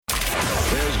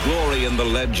glory in the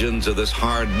legends of this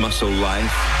hard muscle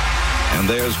life, and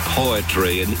there's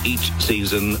poetry in each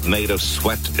season made of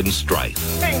sweat and strife.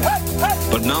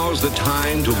 But now's the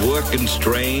time to work and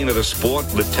strain at a sport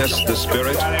that tests the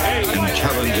spirit and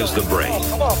challenges the brain.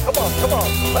 Come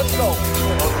on, let's go.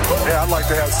 Yeah, I'd like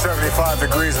to have 75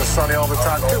 degrees and sunny all the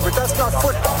time too, but that's not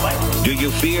football. Do you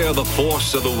fear the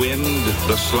force of the wind,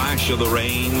 the slash of the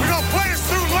rain? We're gonna play us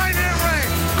through light and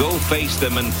rain. Go face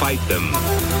them and fight them.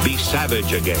 Be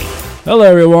savage again. Hello,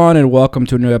 everyone, and welcome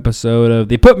to a new episode of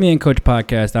the Put Me in Coach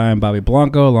podcast. I am Bobby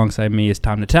Blanco. Alongside me is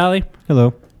Tom Natale.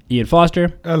 Hello. Ian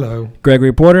Foster. Hello.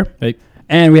 Gregory Porter. Hey.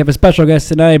 And we have a special guest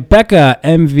tonight, Becca,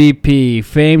 MVP,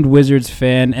 famed Wizards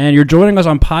fan. And you're joining us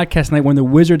on podcast night when the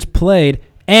Wizards played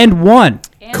and won.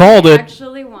 And Called they it.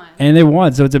 Actually won. And they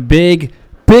won. So it's a big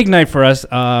night for us.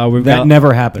 That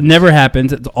never happened. Never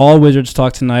happened. It's all Wizards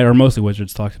talk tonight, or mostly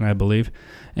Wizards talk tonight, I believe.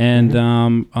 And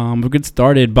we'll get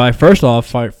started by, first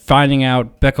off, finding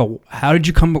out, Becca, how did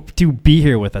you come to be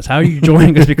here with us? How are you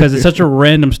joining us? Because it's such a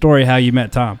random story how you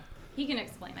met Tom. He can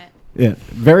explain it. Yeah,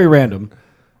 very random.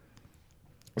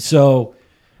 So,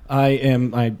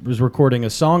 I was recording a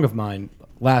song of mine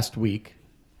last week.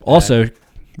 Also,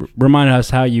 remind us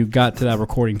how you got to that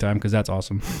recording time, because that's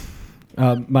awesome.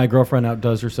 My girlfriend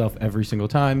outdoes herself every single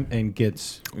time and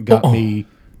got me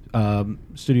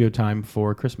studio time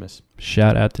for Christmas.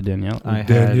 Shout out to Danielle. I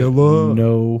had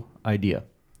no idea.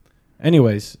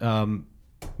 Anyways,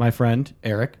 my friend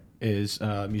Eric is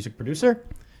a music producer,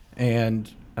 and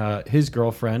his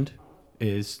girlfriend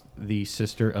is the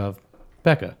sister of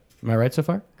Becca. Am I right so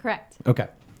far? Correct. Okay.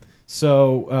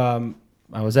 So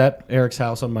I was at Eric's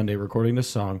house on Monday recording this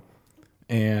song,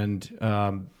 and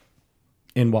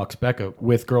in walks Becca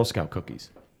with Girl Scout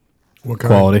cookies. What kind?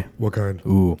 Quality. What kind?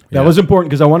 Ooh. That was important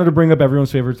because I wanted to bring up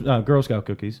everyone's favorite Girl Scout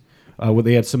cookies.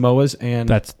 They had Samoas and...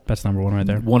 That's number one right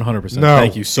there. 100%. No.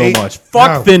 Thank you so much. No.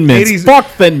 Fuck Thin Mints. 80s Fuck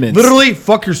Thin Mints. Literally,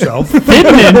 fuck yourself. Thin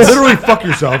Mints? Literally, fuck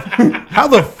yourself. How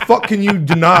the fuck can you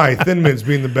deny Thin Mints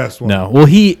being the best one? No. Well,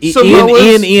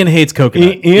 Samoas- Ian hates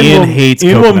coconut. Ian hates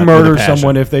Ian coconut will with murder a passion.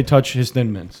 someone if they touch his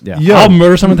Thin Mints. Yeah. Yeah. I'll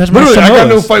murder someone that's my Literally, I got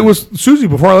into a Samoas. fight with Susie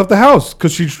before I left the house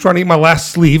because she's trying to eat my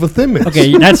last sleeve of Thin Mints.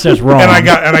 Okay, that's just wrong. And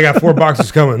I got 4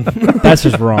 boxes coming, That's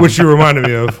just wrong. which you reminded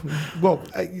me of. Well,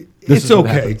 it's is what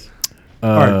okay. happens. All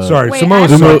right, sorry. Wait,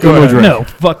 Samoa's I- suck. Go ahead. No,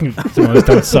 fucking Samoas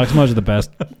don't suck. Samoas are the best.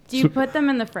 Do you put them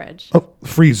in the fridge? Oh,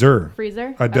 freezer.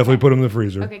 Freezer? I definitely put them in the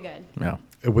freezer. Okay, good. Yeah.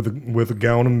 With a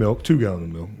gallon of milk, 2 gallons of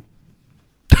milk.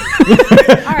 All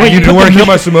right. You didn't want to hear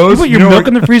my Samoas? You put your know milk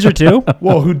what- in the freezer too?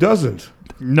 Well, who doesn't?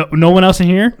 No one else in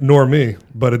here? Nor me,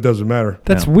 but it doesn't matter.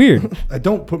 That's weird. I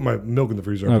don't put my milk in the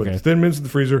freezer. I Okay. put Thin Mints in the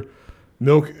freezer,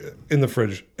 milk in the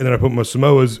fridge, and then I put my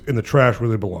Samoas in the trash where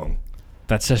they belong.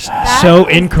 That's just That so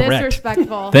is incorrect.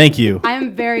 Disrespectful. Thank you. I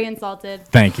am very insulted.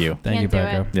 Thank you. Thank you, Can't do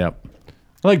Becca. it. Yep.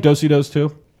 I like Do-Si-Dos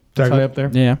too. That's Tag- high up there.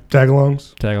 Yeah,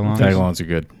 Tagalongs? tag along. Tagalongs are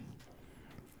good.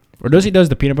 Or does he does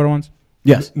the peanut butter ones?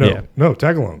 Yes. No, Yeah. no,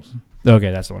 tagalongs.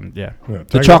 Okay, that's the one. Yeah, Yeah, the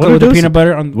tagalongs. chocolate with the What are peanut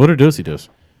butter on. What are Dosey-Dos?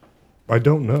 I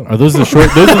don't know. Are those the short?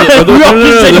 Those are the, are those, We all no, no,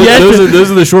 just no, said those, yes.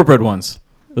 those are the shortbread ones.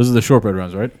 Those are the shortbread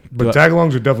ones, right? But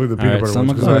tagalongs are definitely the peanut right, butter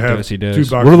someone ones because go I with have 2 Dosey-Dos.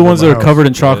 boxes. What are the ones in that my are house. covered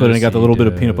in chocolate and got the little bit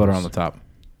of peanut butter Dosey-Dos. on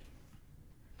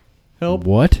the top?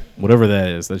 What? Whatever that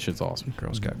is, that shit's awesome.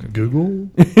 Girl Scout cookie. Google?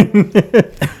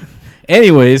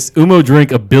 Anyways, Umo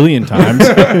drink a billion times.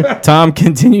 Tom,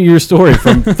 continue your story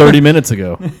from 30 minutes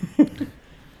ago.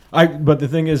 But the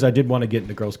thing is, I did want to get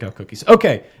into Girl Scout cookies.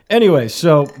 Okay. Anyway,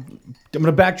 so I'm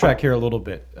going to backtrack here a little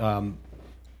bit.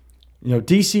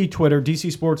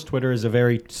 DC Sports Twitter is a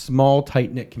very small,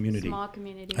 tight-knit community. Small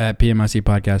community. At PMIC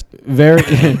podcast. Very,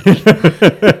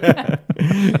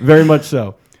 very much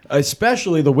so.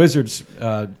 Especially the Wizards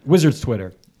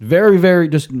Twitter. Very, very,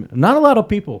 just not a lot of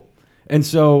people. And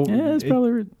so, Yeah, it's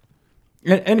probably.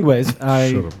 anyways, Shut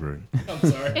up, Greg.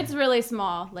 It's really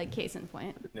small, like case in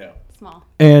point. Yeah. Small.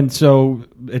 and so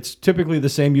it's typically the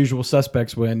same usual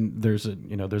suspects when there's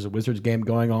a Wizards game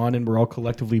going on, and we're all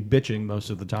collectively bitching most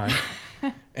of the time.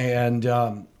 And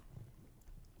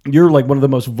you're like one of the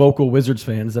most vocal Wizards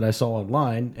fans that I saw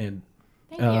online, and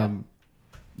Thank you.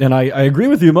 and I agree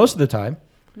with you most of the time.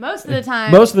 Most of the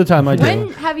time. Most of the time, I do.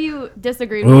 When have you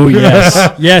disagreed Oh with me?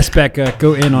 yes, yes, Becca,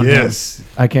 go in on him. Yes.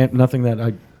 I can't. Nothing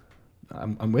that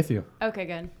I'm with you. Okay,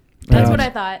 good. That's what I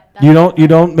thought. You don't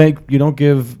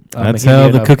give. That's Mahimi how the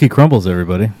enough- cookie crumbles,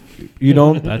 everybody. You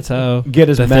don't That's how get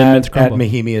as the Thin mad Mints at crumble.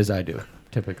 Mahimi as I do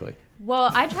typically.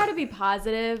 Well, I try to be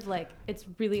positive. Like, it's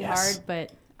really hard,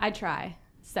 but I try.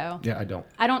 So Yeah, I don't.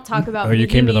 I don't talk about Oh, you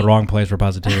came to the Mahimi. wrong place for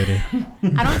positivity.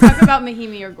 I don't talk about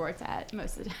Mahimi or Gortat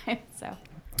most of the time. So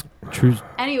True.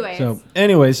 anyways, So,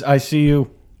 anyways, I see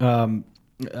you.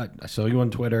 I saw you on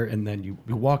Twitter, and then you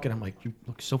walk in. I'm like, you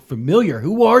look so familiar.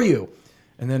 Who are you?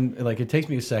 And then like it takes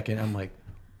me a second. I'm like,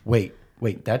 wait,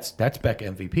 that's Becca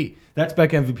MVP. That's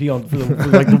Becca MVP for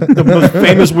the most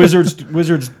famous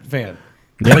Wizards fan.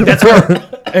 Like, that's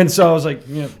her. And so I was like,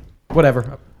 whatever.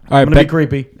 right, I'm gonna be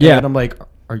creepy. Yeah. And I'm like,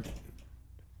 are you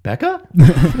Becca?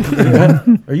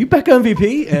 Are you Becca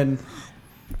MVP? And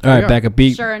All right,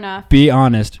 Becca, Sure enough. be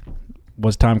honest.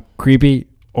 Was Tom creepy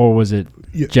or was it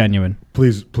genuine?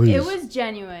 Please. It was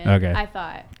genuine. Okay. I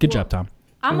thought. Good job, Tom.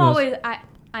 I'm always.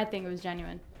 I think it was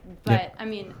genuine. But, I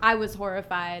mean, I was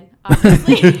horrified,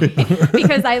 obviously,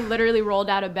 because I literally rolled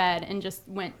out of bed and just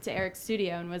went to Eric's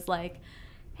studio and was like,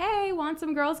 hey, want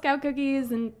some Girl Scout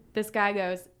cookies? And this guy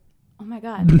goes, oh, my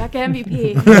God, Becca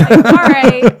MVP. I'm like, all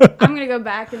right, I'm going to go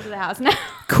back into the house now.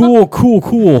 Cool.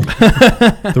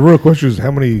 The real question is,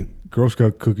 how many Girl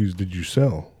Scout cookies did you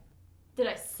sell? Did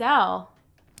I sell?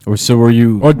 Or so were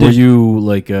you? Or did you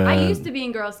like? I used to be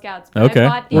in Girl Scouts, but Okay,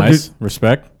 I bought these. nice.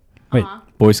 Respect. Wait.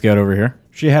 Boy Scout over here.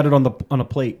 she had it on a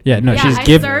plate. Yeah, no, Yeah, she's I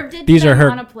giving. served it These to are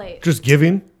them on her. a plate. Just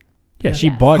giving? Yeah, she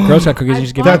Yes. bought Girl Scout cookies. I And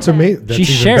she's bought giving. That's them. amazing. That's She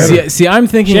even shared better. it. See, I'm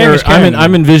thinking. Sharon is carrying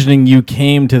I'm you. envisioning you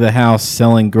came to the house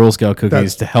selling Girl Scout cookies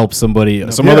That's- to help somebody,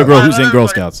 some Yeah. other girl who's in Girl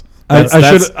Scouts.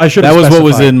 I should. That was what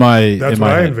was in my That's in what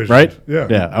my I head, envisioned. right? Yeah.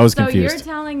 Yeah, I was So you're confused.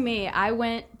 telling me I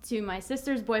went to my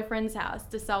sister's boyfriend's house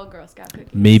to sell Girl Scout cookies?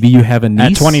 Maybe you have a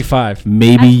niece. At 25.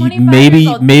 Maybe, At 25 maybe, years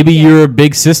old, maybe yeah. you're a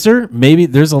big sister. Maybe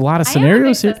there's a lot of I am a big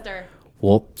scenarios here. sister.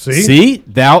 Well, See?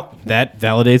 that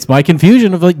validates my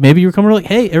confusion of like maybe you're coming like,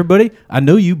 hey, everybody, I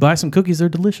know you buy some cookies. They're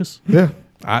delicious. Yeah.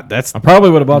 That's I probably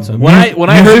would have bought some. when I heard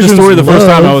the musicians story the first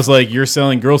time. I love- was like, you're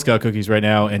selling Girl Scout cookies right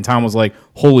now, and Tom was like,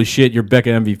 holy shit, you're Becca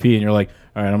MVP, and you're like,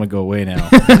 all right, I'm gonna go away now.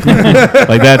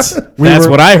 Like that's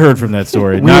what I heard from that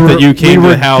story. Not that you came to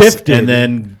the house gifted. and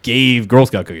then gave Girl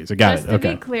Scout cookies. I got Just it. to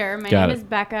Okay. be clear, my Got name it. is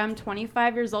Becca. I'm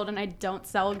 25 years old, and I don't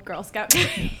sell Girl Scout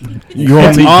cookies. You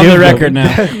It's only on give the them- record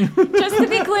now. Just to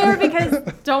be clear, because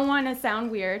don't want to sound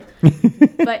weird.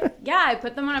 But yeah, I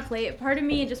put them on a plate. Part of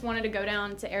me just wanted to go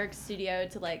down to Eric's studio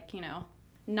to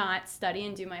not study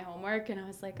and do my homework. And I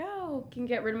was like, oh, can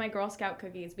get rid of my Girl Scout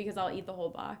cookies because I'll eat the whole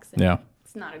box. And Yeah.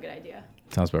 it's not a good idea.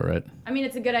 Sounds about right. I mean,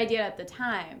 it's a good idea at the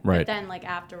time, Right. but then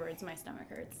afterwards, my stomach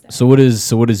hurts. So what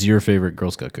is your favorite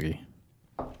Girl Scout cookie?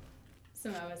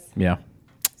 Samoa's. Yeah.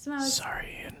 Samoa's. Sorry,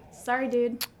 Ian. Sorry,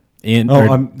 dude. Ian, Oh, or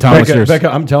Tom, what's yours? Becca,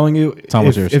 I'm telling you, Tom,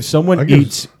 what's yours? if someone I guess-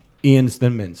 eats Ian's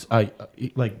Thin Mints,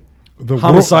 like The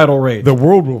homicidal rage. The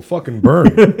world will fucking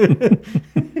burn.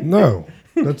 No.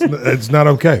 It's not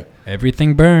okay.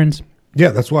 Everything burns. Yeah,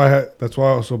 that's why I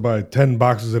also buy 10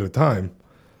 boxes at a time.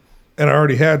 And I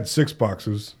already had 6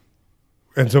 boxes.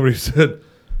 And somebody said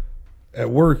at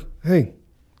work, hey,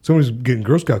 somebody's getting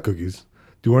Girl Scout cookies.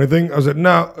 Do you want anything? I was like,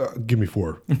 no, give me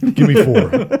 4. Give me 4.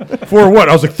 4 what?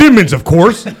 I was like, Thin Mints, of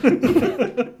course.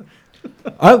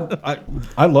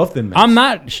 I love Thin Mints. I'm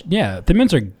not. Yeah, the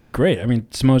mints are great. I mean,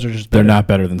 Samoas are just. They're better. not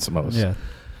better than Samoa's. Yeah.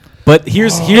 But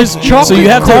here's Chocolate, so you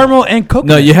have caramel, to and coconut.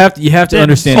 no you have to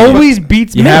understand Always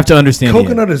beats. you mint. have to understand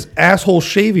Coconut is asshole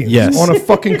shavings Yes. on a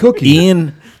fucking cookie.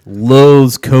 Ian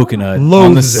loathes coconut on the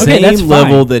Loathes it. same Okay, that's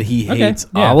level fine. that he Okay, hates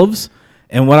yeah. olives.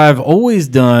 And what I've always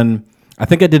done, I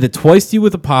think I did it twice to you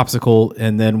with a popsicle,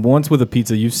 and then once with a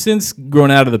pizza. You've since grown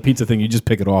out of the pizza thing. You just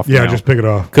pick it off. Yeah, just pick it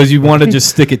off. because you want to just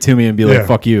stick it to me and be like, Yeah.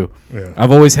 "Fuck you." Yeah.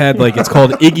 I've always had it's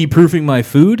called Iggy proofing my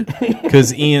food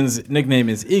because Ian's nickname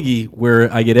is Iggy,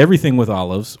 where I get everything with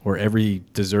olives or every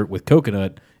dessert with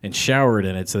coconut and shower it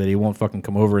in it so that he won't fucking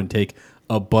come over and take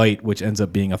a bite, which ends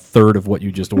up being a third of what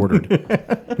you just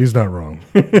ordered. He's not wrong.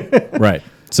 Right.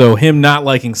 So him not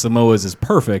liking Samoas is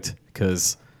perfect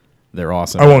because they're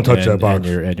awesome. I won't touch that box.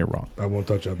 And you're wrong. I won't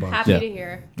touch that box. Happy Yeah. to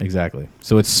hear. Exactly.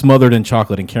 So it's smothered in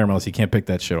chocolate and caramel, so you can't pick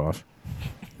that shit off.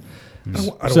 I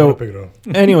don't So- want to pick it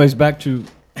up. Anyways, back to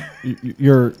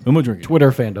your Umo drinking.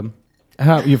 Twitter fandom.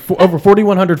 How you over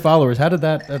 4,100 followers? How did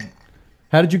that?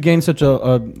 How did you gain such a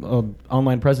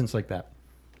online presence like that?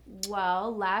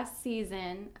 Well, last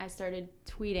season I started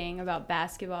tweeting about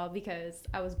basketball because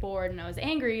I was bored and I was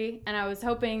angry, and I was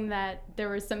hoping that there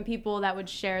were some people that would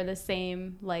share the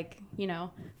same,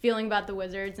 feeling about the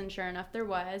Wizards, and sure enough there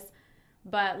was.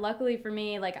 But luckily for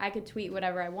me, I could tweet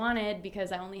whatever I wanted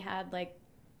because I only had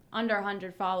under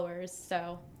 100 followers,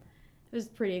 so it was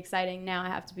pretty exciting. Now I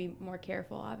have to be more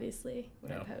careful, obviously,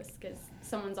 when I post because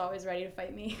someone's always ready to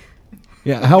fight me.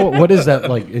 Yeah. What is that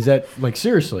like? Is that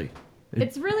seriously?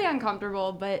 It's really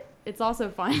uncomfortable, but it's also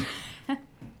fun.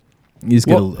 You just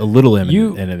get Well, a little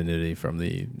you- anonymity from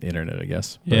the internet, I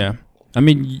guess. But- Yeah. I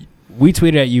mean, we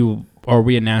tweeted at you, or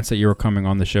we announced that you were coming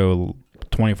on the show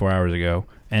 24 hours ago.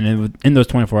 And in those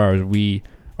 24 hours,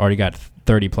 already got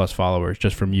 30 plus followers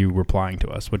just from you replying to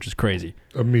us, which is crazy.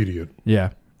 Immediate.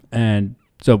 Yeah, and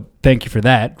so thank you for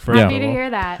that. Happy to hear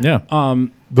that. Yeah.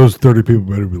 Those 30 people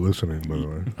better be listening, by the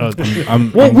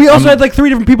way. Well, we also had like 3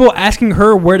 different people asking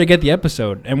her where to get the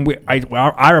episode, and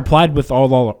I replied with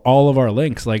all of our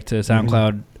links, like to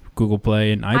SoundCloud, Google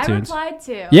Play, and iTunes. I replied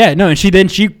to. Yeah, no, and she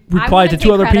replied to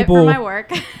 2 other people. For my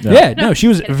work. Yeah, no, she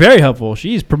was very helpful.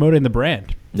 She's promoting the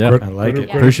brand. Yeah. I like it.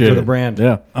 Yeah. Appreciate For it. the brand.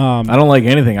 Yeah. I don't like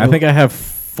anything. I think I have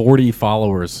 40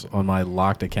 followers on my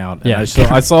locked account. And Yeah.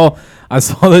 I saw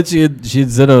that she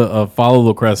had said a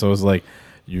follow Lucrece. I was like,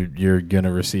 you're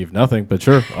gonna receive nothing, but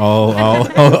sure, I'll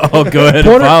go ahead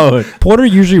and follow it. Porter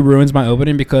usually ruins my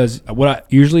opening because what I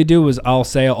usually do is I'll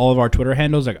say all of our Twitter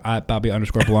handles, like at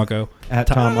Bobby_Blanco, At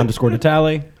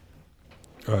Tom_Natali.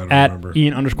 I don't at remember.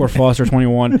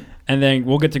 Ian_Foster21, and then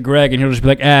we'll get to Greg, and he'll just be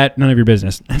like, at none of your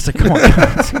business. It's like, come on,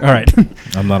 guys. All right.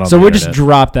 I'm not on. So the we'll just internet.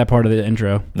 drop that part of the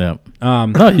intro. Yeah.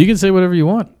 No, you can say whatever you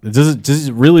want. Does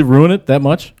it really ruin it that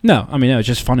much? No, I mean, no, it's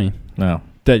just funny No.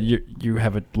 that you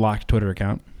have a locked Twitter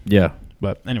account. Yeah.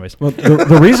 But anyways, Well,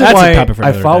 the reason That's a why topic for I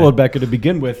another followed day. Becca to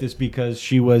begin with is because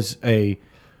she was a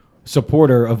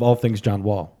supporter of all things John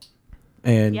Wall.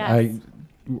 And Yes.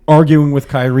 arguing with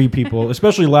Kyrie people,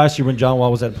 especially last year when John Wall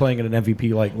was playing at an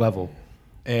MVP-like level.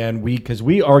 And because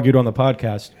we argued on the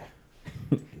podcast,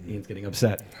 Ian's getting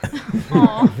upset.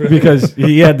 Because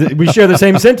we share the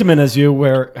same sentiment as you,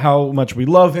 where how much we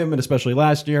love him, and especially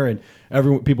last year, and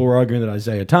people were arguing that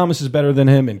Isaiah Thomas is better than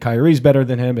him, and Kyrie's better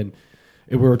than him, and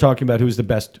we were talking about who's the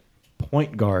best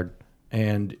point guard,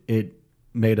 and it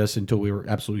made us until we were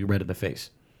absolutely red in the face.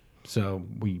 So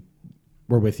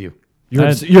we're with you. You're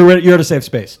at a safe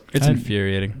space. it's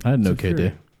infuriating. I had no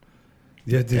KD.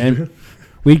 Yeah, did And you?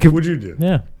 We could What'd you do?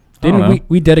 Yeah. didn't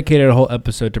we dedicated a whole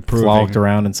episode to proving Flocked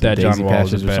around in some that daisy John Wall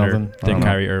is patches or better something. I than don't know.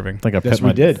 Kyrie Irving. I think I Yes, pet we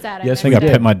my did. Sad, Yes, I I we think I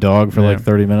did. pet my dog for like Yeah.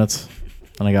 30 minutes,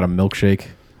 and I got a milkshake.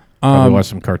 Probably Um, watched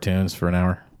some cartoons for an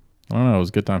hour. I don't know. It was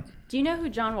a good time. Do you know who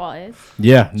John Wall is?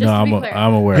 Yeah, Just no, to be I'm clear.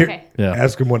 I'm aware. Okay. Yeah,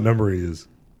 Ask him what number he is.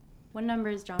 What number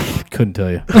is John Wall? couldn't tell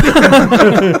you.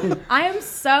 I am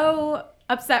so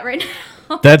upset right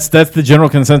now. That's the general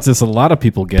consensus. A lot of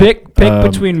people get. pick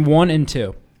between 1 and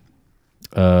 2.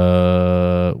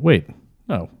 Wait,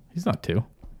 no, he's not 2.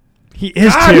 He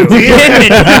is Ah, 2.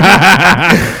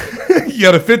 You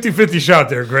had a 50-50 shot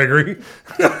there, Gregory.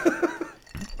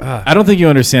 I don't think you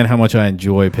understand how much I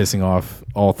enjoy pissing off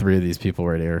all 3 of these people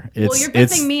right here. Well, you're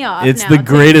pissing me off It's now, the too,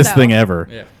 greatest so. thing ever.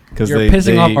 Yeah. Because You're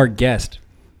pissing off our guest.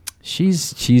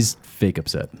 She's fake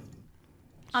upset.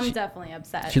 I'm definitely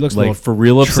upset. She looks Like a for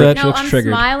real upset. She no, looks I'm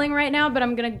triggered. smiling right now, but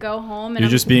I'm gonna go home and You're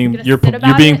I'm just gonna being sit you're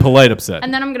about being it, polite upset.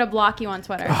 and then I'm gonna block you on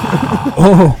Twitter.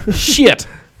 Oh, Shit.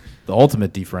 The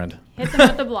ultimate defriend. Hit them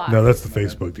with the block. No, that's the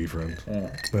Facebook defriend.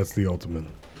 That's the ultimate.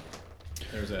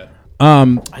 There's that.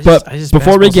 but I just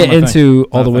before we basketball's get not my into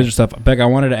thing. all Not the a Wizard stuff, Beck, I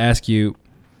wanted to ask you.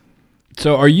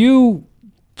 So, are you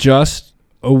just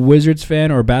a Wizards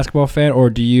fan or a basketball fan, or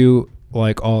do you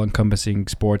like all-encompassing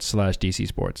sports / DC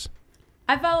sports?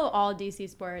 I follow all DC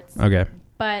sports, Okay.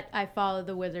 but I follow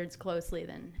the Wizards closely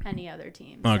than any other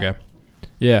team. so. Okay.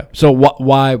 Yeah. So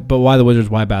why? But why the Wizards?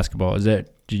 Why basketball? Is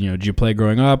it did you play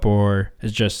growing up, or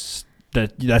is just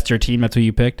that's your team? That's who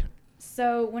you picked?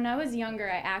 So when I was younger,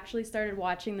 I actually started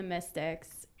watching the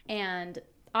Mystics, and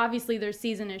obviously their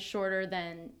season is shorter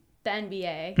than the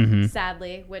NBA,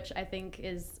 sadly, which I think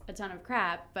is a ton of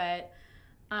crap. But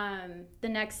the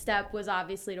next step was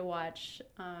obviously to watch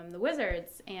the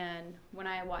Wizards. And when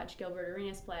I watched Gilbert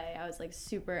Arenas play, I was like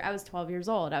I was 12 years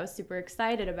old. I was super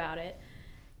excited about it.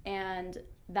 And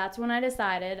that's when I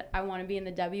decided I want to be in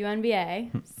the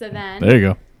WNBA. So then... There you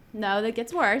go. No, that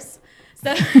gets worse.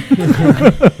 So,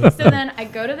 so then I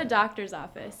go to the doctor's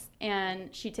office,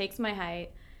 and she takes my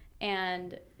height,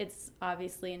 and it's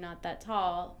obviously not that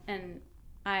tall. And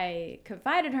I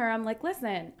confided her, I'm like,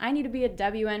 listen, I need to be a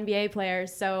WNBA player,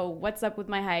 so what's up with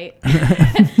my height?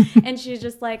 And she's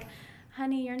just like,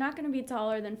 honey, you're not going to be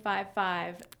taller than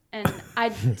 5'5". And I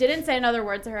didn't say another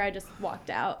word to her. I just walked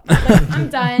out. Like, I'm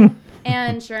done.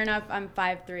 And sure enough, I'm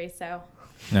 5'3", so...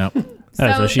 No.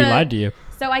 So she lied to you.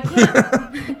 So I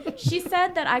can't. She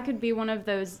said that I could be one of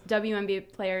those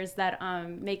WNBA players that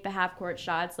make the half-court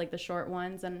shots, like the short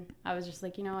ones. And I was just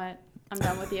like, you know what? I'm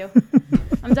done with you.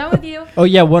 I'm done with you. Oh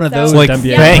yeah, one of So- those Like, NBA.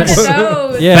 Yeah, thanks. one of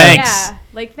those. Yeah. Thanks. Yeah,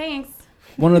 like thanks.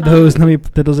 One of those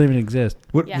that doesn't even exist.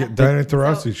 What? Yeah. Diana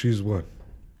Taurasi, So- she's what?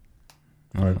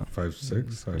 5'6",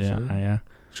 5'7"? Yeah.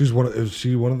 She's one. Is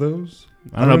she one of those?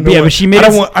 I don't know. Yeah, but she made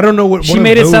I don't know what. She one of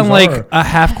made it sound those like are. a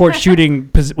half-court shooting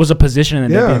was a position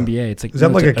in the Yeah. NBA. It's like Is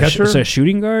that like a catcher? It's a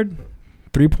shooting guard.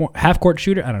 3-point half-court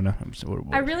shooter. I don't know.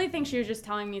 I really think she was just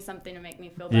telling me something to make me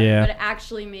feel better, Yeah. but it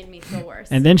actually made me feel worse.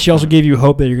 And then she also gave you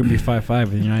hope that you're gonna be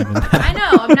 5'5", and you're not even. I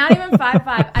know, I'm not even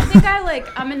 5'5". I think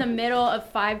I'm in the middle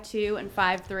of 5'2" and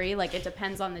 5'3". Like, it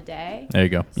depends on the day. There you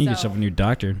go. You get yourself a new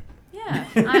doctor. Yeah,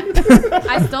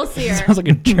 I still see her. Sounds like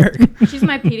a jerk. She's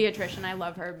my pediatrician. I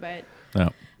love her, but No.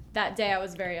 that day I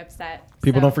was very upset.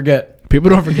 People So- don't forget. People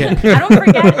don't forget. I don't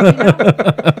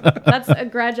forget. That's a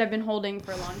grudge I've been holding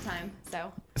for a long time.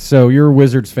 So So your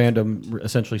Wizards fandom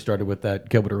essentially started with that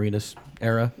Gilbert Arenas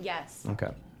era. yes, Okay.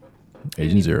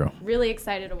 Agent Zero. really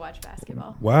excited to watch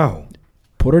basketball. Wow.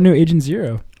 Put our new Agent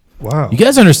Zero. Wow. You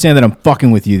guys understand that I'm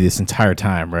fucking with you this entire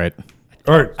time, right?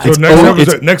 All right. So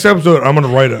It's- next episode, I'm gonna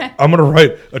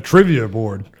write a trivia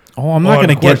board. Oh, I'm not On going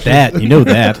to get questions. that. You know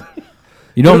that.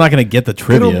 You know I'm not going to get the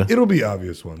trivia. It'll be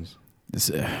obvious ones.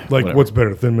 Like Whatever. what's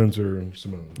better, Thin Mints or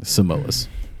Samoa? Samoas.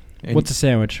 What's a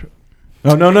sandwich?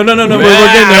 Oh no! We're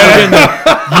getting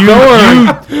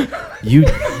there. You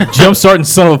jump starting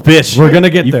son of a bitch. We're gonna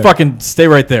get you there. fucking stay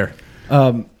right there.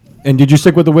 And did you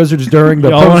stick with the Wizards during the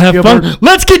Y'all want to have post-Gilbert? fun?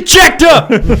 Let's get checked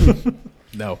up.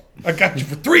 No. I got you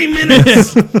for 3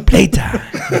 minutes. Playtime.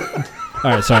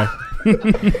 All right, sorry.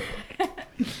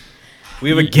 We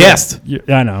have a guest. Yeah,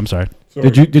 I know. I'm sorry.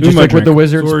 Did you Ooh, my stick with the drink.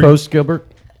 Wizards Sorry. post Gilbert?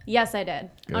 Yes, I did.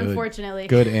 Unfortunately,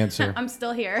 Good answer. I'm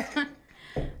still here,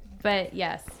 but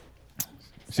yes.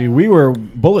 See, we were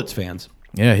Bullets fans.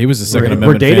 Yeah, he was a Second We're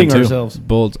Amendment dating fan too. ourselves.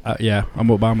 Bullets. Yeah, I'm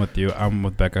with you. I'm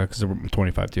with Becca because I'm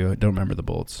 25 too. I don't remember the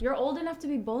Bullets. You're old enough to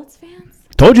be Bullets fans?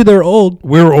 Told you they're old.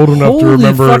 We were old enough Holy to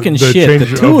remember fucking the shit, change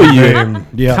the two of of the you. name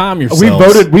Yeah, Calm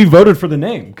yourselves. We voted for the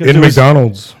name 'cause in it was,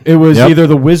 McDonald's. It was Yep. either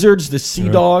the Wizards, the Sea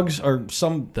Dogs, or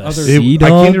some other. Sea I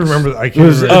can't even Dogs? remember. I It can't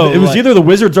was, remember. it was either the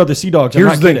Wizards or the Sea Dogs. I'm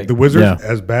Here's not the thing: kidding. the Wizards, Yeah.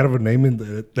 as bad of a name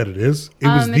that it is, it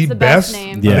was It's the best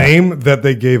name. Yeah. name that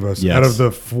they gave us Yes. out of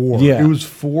the 4. Yeah. It was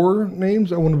 4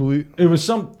 names. I want to believe. It was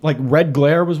some like Red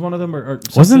Glare was one of them, or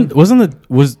something.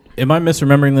 Am I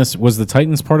misremembering this? Was the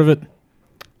Titans part of it?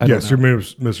 Yes, you're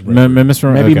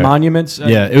misremembering. maybe okay. Monuments.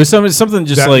 Yeah, it was something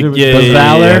just That- like the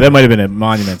Valor? that might have been at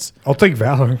Monuments. I'll take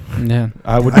Valor. Yeah.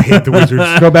 I would I hate the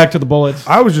Wizards. go back to the Bullets.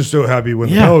 I was just so happy when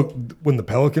Yeah. when the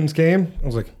Pelicans came. I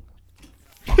was like,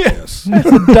 yes.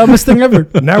 Dumbest thing ever.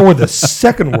 Now we're the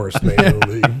second worst name in the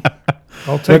league.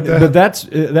 I'll take But that.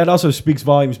 that also speaks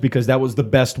volumes because that was the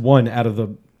best one out of the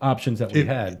options that we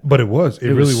had. But it was. It, It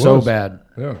really was so bad.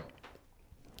 Yeah.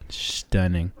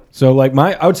 Stunning. So like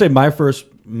I would say my first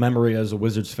memory as a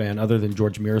Wizards fan, other than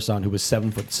George Mirasan, who was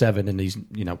 7'7", and he's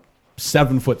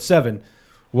 7'7",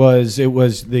 was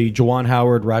the Juwan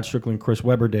Howard, Rod Strickland, Chris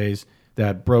Webber days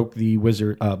that broke the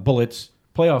Bullets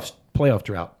playoff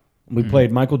drought. We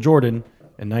played Michael Jordan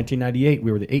in 1998.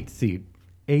 We were the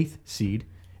eighth seed,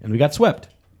 and we got swept.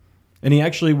 And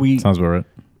Sounds about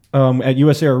right. at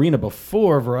USA Arena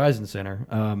before Verizon Center.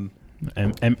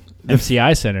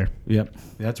 MCI Center. Yep,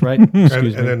 that's right. And,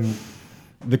 Excuse and me. then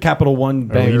The Capital One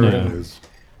there banger. it is.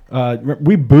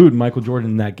 We booed Michael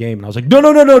Jordan in that game, and I was like, no,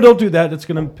 don't do that. That's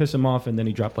going to piss him off. And then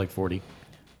he dropped like 40.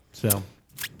 So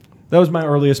that was my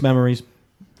earliest memories.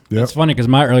 Yep. It's funny because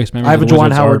my earliest memory I have of a the Juwan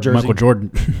Wizards Howard are jersey. Michael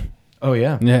Jordan. Oh,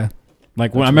 yeah. Yeah.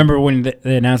 Like when I remember when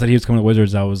they announced that he was coming to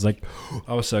Wizards, I was like,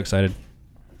 I was so excited.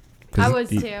 'Cause I was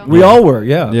too. We all were,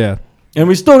 yeah. Yeah. And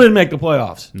we still didn't make the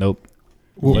playoffs. Nope.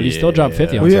 But he still dropped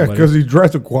 50 on Well, yeah, somebody. because he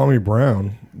drafted Kwame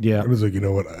Brown. Yeah. I was like, you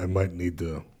know what? I might need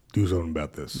to do something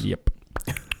about this. Yep.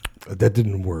 That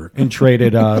didn't work. And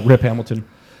traded Rip Hamilton.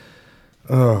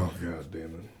 Oh, God damn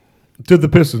it. To the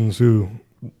Pistons, who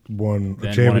won a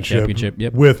Then won a championship, championship,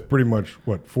 yep. with pretty much,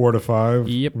 4 to 5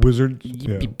 Yep. Wizards?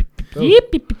 Yep. Yeah.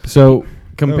 Yep. So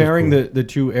comparing cool. the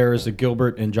two eras, the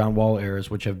Gilbert and John Wall eras,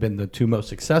 which have been the two most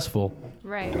successful,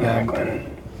 Right.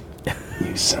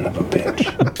 You son of a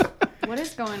bitch. What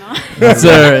is going on?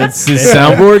 It's his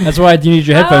soundboard. That's why you need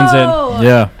your headphones in. Oh,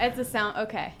 Yeah. It's a sound.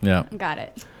 Okay. Yeah. Got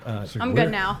it. It's like, I'm where-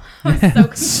 good now. I'm so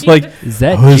confused. It's like Is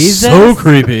that oh, it's Jesus? so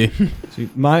creepy. see,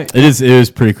 my It is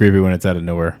pretty creepy when it's out of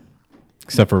nowhere,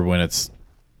 except for when it's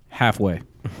halfway.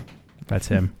 That's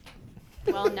him.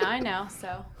 Well, now I know,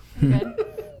 so I'm good.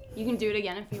 You can do it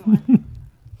again if you want.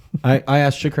 I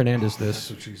asked Chick Hernandez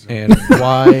this, and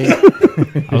why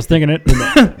I was thinking it.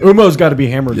 Umo's got to be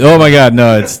hammered. Oh my God,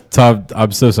 no! It's tough.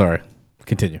 I'm so sorry.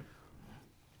 Continue.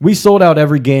 We sold out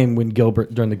every game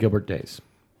during the Gilbert days,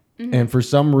 and for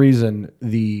some reason,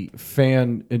 the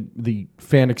fan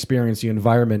experience, the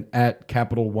environment at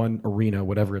Capital One Arena,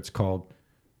 whatever it's called,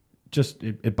 just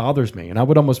it bothers me, and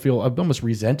I'd almost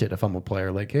resent it if I'm a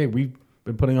player. Like, hey, we've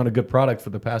been putting on a good product for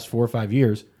the past 4 or 5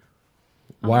 years.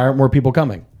 Why aren't more people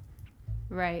coming?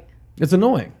 Right. It's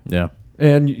annoying. Yeah.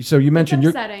 And so you mentioned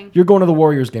upsetting. you're going to the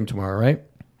Warriors game tomorrow, right?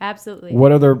 Absolutely.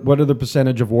 What are the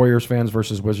percentage of Warriors fans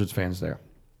versus Wizards fans there?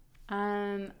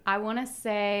 I want to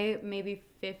say maybe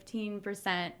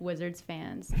 15% Wizards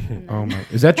fans. And Oh then- my!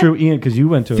 Is that true, Ian? Because you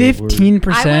went to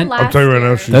 15%. I'll tell you right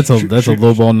now, That's a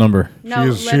low ball number.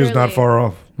 No, she is not literally. far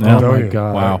off. Oh I'm telling my you.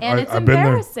 God. Wow. And it's I've been there.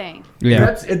 embarrassing. Yeah.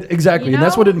 That's exactly, You and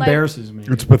that's know, what like- embarrasses me.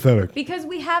 It's pathetic. Because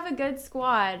we have a good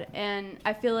squad, and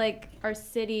I feel like our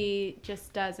city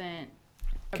just doesn't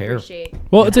Care. appreciate.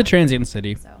 Well, it's a transient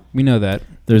city. So. We know that.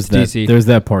 There's It's that. DC. There's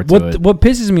that part to it. What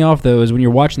pisses me off though is when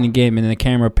you're watching the game and then the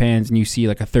camera pans and you see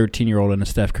like a 13-year-old in a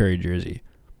Steph Curry jersey.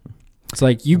 It's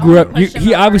like you grew up. push him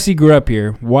He over. obviously grew up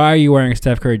here. Why are you wearing a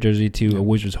Steph Curry jersey to a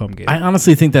Wizards home game? I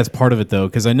honestly think that's part of it though,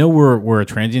 because I know we're a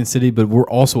transient city, but we're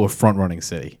also a front running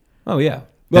city. Oh yeah.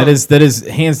 That is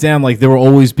hands down. Like there will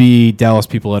always be Dallas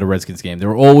people at a Redskins game.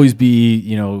 There will always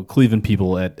be Cleveland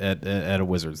people at a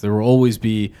Wizards. There will always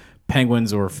be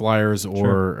Penguins or Flyers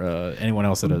or anyone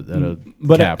else at a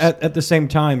But Caps. at the same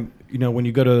time, when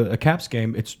you go to a Caps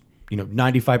game, it's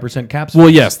 95% Caps. Well,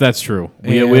 yes, that's true.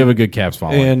 We And- have a good Caps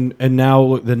following. And now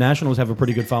look, the Nationals have a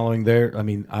pretty good following there. I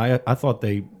mean, I thought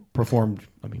they performed.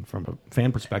 I mean, from a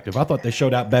fan perspective, I thought they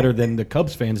showed out better than the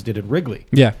Cubs fans did at Wrigley.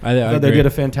 yeah, I I thought they agree. did a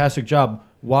fantastic job.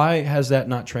 Why has that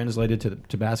not translated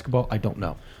to basketball? I don't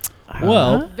know.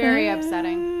 well, Very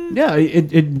upsetting. Yeah,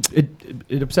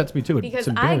 it upsets me too. It's Because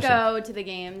I embarrassing. go to the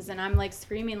games and I'm like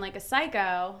screaming like a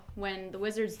psycho when the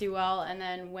Wizards do well, and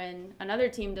then when another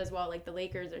team does well, like the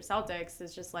Lakers or Celtics,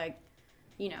 it's just like,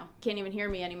 can't even hear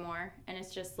me anymore, and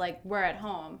it's just like we're at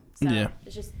home, so Yeah.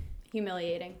 it's just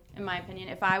humiliating in my opinion.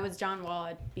 If I was John Wall,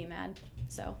 I'd be mad.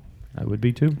 So I would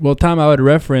be too. well, Tom, I would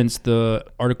reference the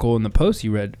article in the Post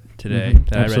you read today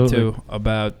that I read absolutely. too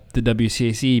about the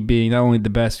WCAC being not only the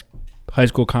best high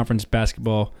school conference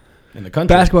basketball In the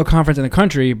country. conference in the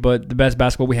country, but the best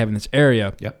basketball we have in this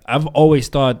area. Yep. I've always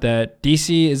thought that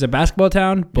DC is a basketball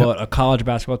town, but a college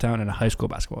basketball town and a high school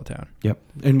basketball town. Yep.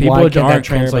 And People why can't that aren't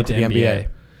caring translate about to the NBA?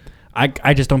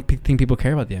 I just don't think people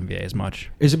care about the NBA as much.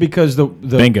 Is it because the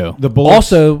Bingo. the Bullets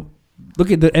Also,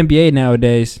 look at the NBA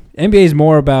nowadays. NBA is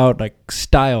more about like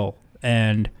style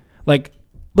and like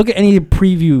look at any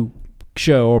preview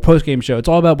show or post game show. It's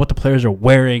all about what the players are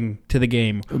wearing to the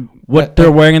game, what they're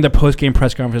wearing in their post game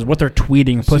press conferences, what they're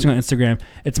tweeting, posting on Instagram.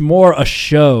 It's more a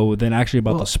show than actually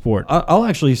about the sport. I'll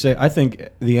actually say I think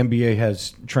the NBA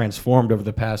has transformed over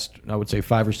the past, I would say,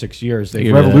 5 or 6 years. They've give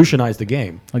you that. revolutionized the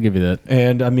game. I'll give you that.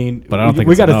 And I mean, But I don't think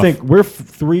we it's got to enough. think we're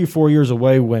 3-4 years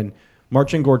away when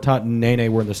Marcin Gortat and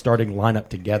Nene were in the starting lineup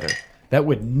together. That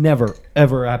would never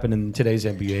ever happen in today's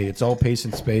NBA. It's all pace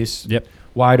and space. Yep.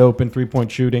 Wide open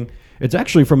 3-point shooting. It's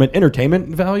actually from an entertainment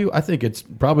value. I think it's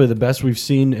probably the best we've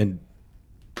seen in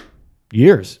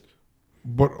years.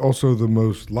 But also the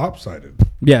most lopsided.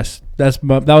 Yes, that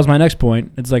was my next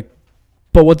point. It's like,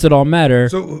 but what's it all matter?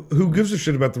 So who gives a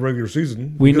shit about the regular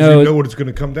season? We Because know- you know what it's going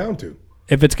to come down to.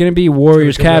 If it's going to be It's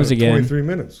Warriors gonna come down Cavs to again, 23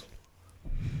 minutes.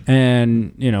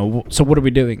 and so what are we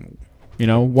doing? Why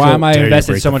So am I dare you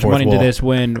investing break so the much fourth money into wall. this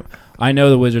when I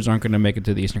know the Wizards aren't going to make it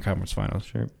to the Eastern Conference Finals?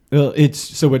 Sure. Well,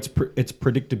 it's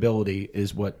predictability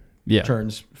is what Yeah.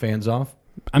 turns fans off.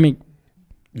 I mean,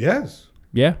 Yes.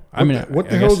 yeah. I mean, what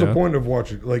the I hell guess is the so. point of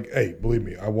watching? Like, hey, believe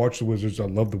me, I watch the Wizards. I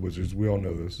love the Wizards. We all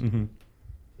know this. Mm-hmm.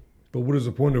 But what is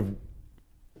the point of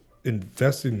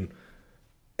investing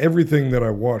everything that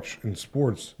I watch in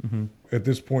sports Mm-hmm. at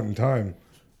this point in time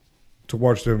to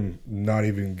watch them not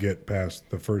even get past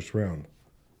the first round?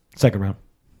 Second round.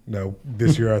 No,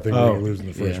 this year I think we're Oh, going to lose in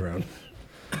the first yeah. round.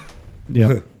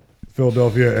 Yeah.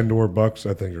 Philadelphia and/or Bucks,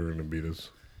 I think, are going to beat us.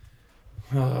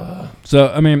 So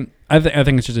I mean, I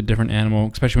think it's just a different animal,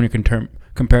 especially when you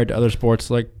compare it to other sports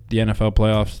like the NFL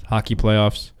playoffs, hockey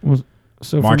playoffs,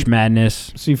 So March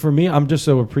Madness. See, for me, I'm just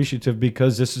so appreciative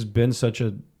because this has been such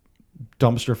a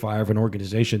dumpster fire of an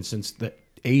organization since the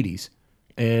 80s.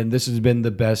 And this has been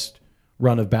the best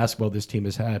run of basketball this team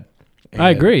has had. And I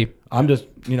agree. I'm just,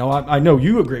 I know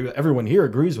you agree. Everyone here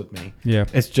agrees with me. Yeah.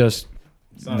 It's just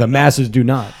the masses do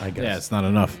not, I guess. Yeah, it's not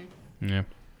enough. Yeah.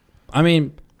 I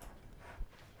mean,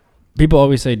 people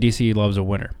always say DC loves a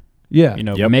winner. Yeah.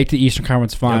 Yep. Make the Eastern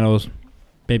Conference Finals,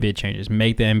 maybe it changes.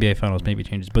 Make the NBA Finals, maybe it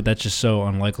changes. But that's just so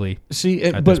unlikely. See,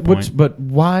 at this point. but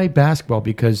why basketball?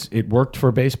 Because it worked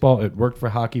for baseball, it worked for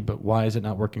hockey, but why is it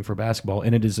not working for basketball?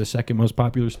 And it is the second most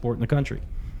popular sport in the country.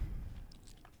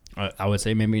 I would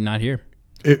say maybe not here.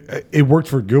 It worked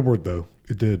for Gilbert, though.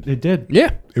 It did. It did.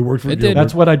 Yeah. It worked for It Gilbert. did.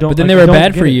 That's what I don't. But then I they were don't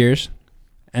bad get for it. years.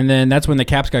 And then that's when the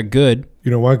Caps got good.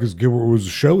 You know why? Because Gilbert was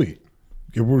showy.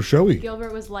 Gilbert was showy.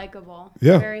 Gilbert was likable.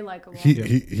 Yeah. Very likable. He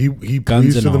Guns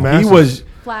pleased and to the all. masses. He was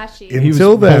Flashy.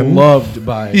 Until then, beloved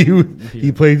by.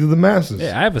 he played to the masses.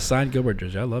 Yeah, I have a signed Gilbert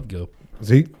jersey. I love Gil.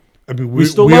 See, I mean, We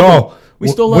still love him. We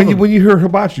still love when him. when you hear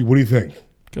Hibachi, what do you think?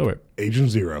 Gilbert. Agent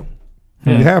Zero.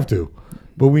 You have to.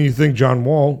 But when you think John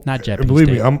Wall, Not and Japanese believe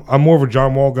me, State. I'm more of a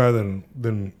John Wall guy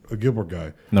than a Gilbert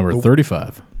guy. Number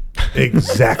 35.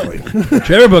 Exactly.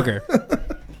 Trevor Booker.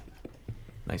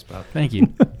 Nice, Bob. Thank you.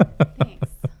 Thanks.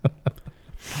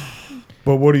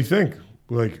 But what do you think?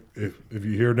 Like, if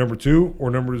you hear number 2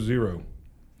 or number 0,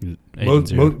 Agent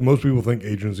Zero. most people think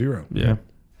Agent Zero. Yeah.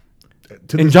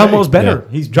 To And this John day, Wall's better.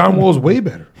 He's John Wall's way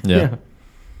better. Yeah.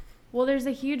 Well, there's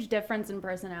a huge difference in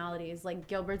personalities. Like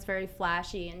Gilbert's very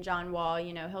flashy, and John Wall,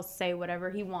 he'll say whatever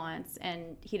he wants,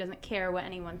 and he doesn't care what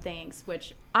anyone thinks,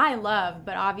 which I love.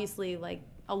 But obviously, like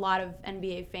a lot of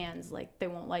NBA fans, like they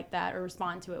won't like that or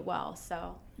respond to it well.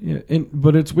 So Yeah,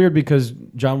 but it's weird because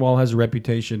John Wall has a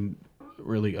reputation,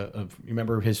 really. Of you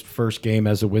remember his first game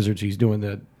as a Wizards? He's doing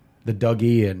the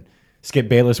Dougie, and Skip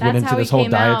Bayless went That's into how this he whole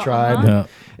came out, diatribe, uh-huh. Yeah.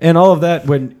 and all of that.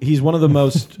 When he's one of the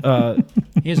most,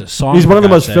 He has a song. he's one of the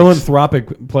for most God's sakes.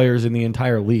 philanthropic players in the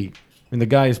entire league. And the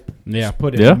guy's Yeah.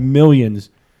 put in Yeah. millions,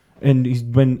 and he's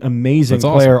been an amazing That's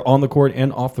awesome. player on the court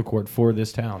and off the court for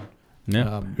this town.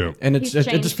 Yeah. Yeah. And He's it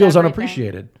changed just feels everything.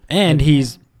 unappreciated. And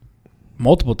he's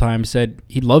multiple times said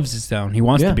he loves his town. He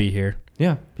wants Yeah. to be here.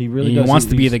 Yeah, he really He does. wants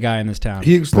to be He's- the guy in this town.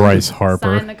 He extended, Bryce sign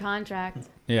Harper. the contract.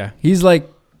 Yeah. He's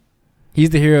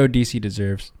the hero DC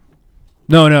deserves.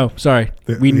 No, sorry.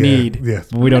 We yeah, need. yes.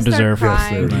 But we don't I'm gonna deserve. start Yes,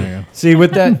 crying. there. See,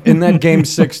 with that in that game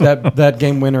 6, that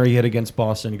game winner he hit against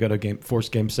Boston, you go to force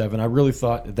game 7. I really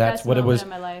thought that's Best what it was.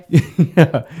 moment of my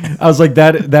life. Yeah. I was like,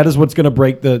 that is what's going to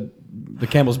break the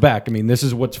camel's back. I mean, this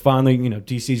is what's finally,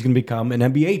 DC's going to become an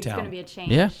NBA It's town. gonna be a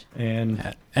change. Yeah.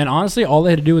 And And honestly, all they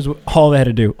had to do was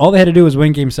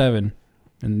win Game 7,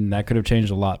 and that could have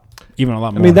changed a lot, even a lot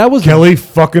I more. mean, that was Kelly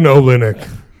fucking Olynyk.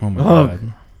 Oh my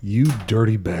god. You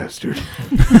dirty bastard.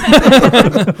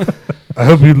 I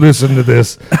hope you listen to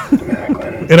this.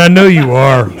 And I know you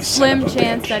are. Slim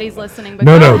chance that he's listening, but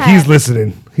No, go no, ahead. he's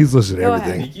listening. He's listening to Go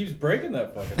everything. ahead. keeps breaking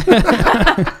that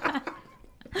fucking.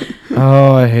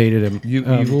 oh, I hated him. You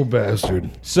evil bastard.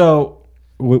 So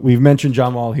we've mentioned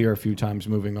John Wall here a few times.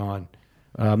 Moving on,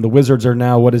 the Wizards are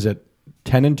now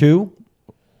 10-2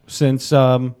 since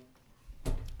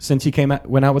he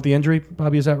went out with the injury.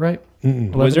 Bobby, is that right?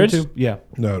 11-2? Wizards? Yeah.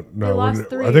 No. lost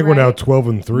 3, I think we're now right?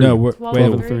 12-3. No, we're, 12 wait,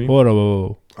 and wait, three. hold on,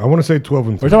 whoa. I want to say 12-3.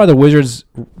 We're talking about the Wizards'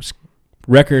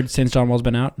 record since John Wall's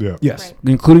been out, Yeah. Yes.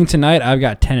 Right. including tonight. I've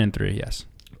got 10-3. Yes.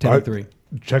 10-3.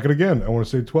 Check it again. I want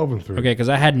to say 12-3. Okay, because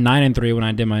I had 9-3 when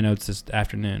I did my notes this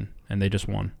afternoon, and they just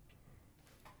won.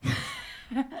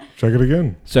 Check it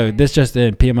again. So this just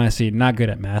in, PMIC, not good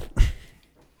at math.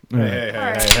 Hey.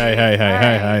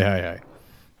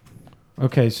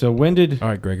 Okay, so when did All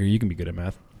right, Gregory, you can be good at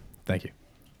math. Thank you.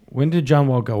 John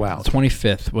Wall go out?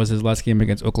 25th was his last game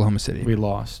against Oklahoma City. We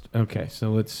lost. Okay,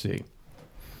 so let's see.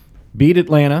 Beat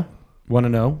Atlanta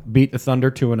 1-0. Beat the Thunder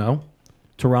 2-0.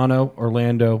 Toronto,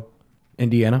 Orlando,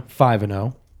 Indiana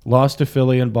 5-0. Lost to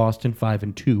Philly and Boston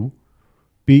 5-2.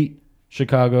 Beat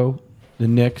Chicago, the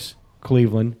Knicks,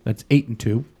 Cleveland. That's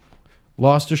 8-2.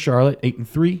 Lost to Charlotte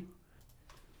 8-3.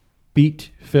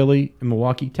 Beat Philly and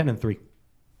Milwaukee 10-3.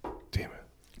 Damn it.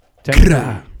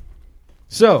 10-3.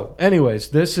 So, anyways,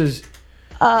 this is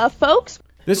Folks,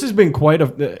 this has been quite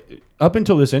up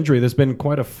until this injury. This has been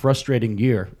quite a frustrating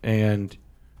year, and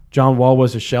John Wall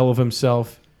was a shell of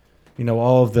himself.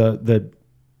 All of the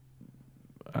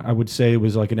I would say it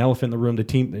was like an elephant in the room. The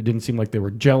team, it didn't seem like they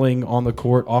were gelling on the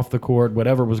court, off the court,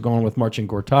 whatever was going with Marcin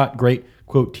Gortat. Great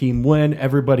quote team win.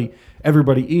 Everybody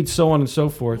eats, so on and so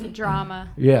forth. Drama.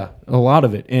 Yeah, a lot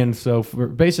of it. And so for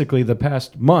basically the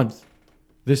past month,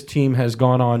 this team has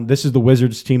gone on. This is the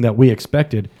Wizards team that we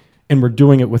expected, and we're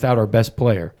doing it without our best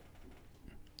player.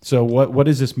 So what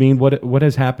does this mean? What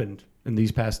has happened in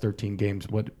these past 13 games?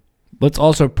 Let's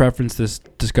also preference this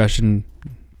discussion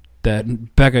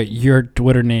that, Becca, your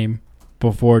Twitter name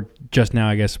before just now,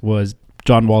 I guess, was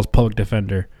John Wall's public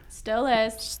defender. Still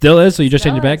is. Still is, so you just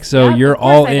changed it Still back? is. So Yep, you're of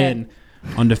course all I did. in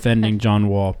on defending John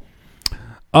Wall.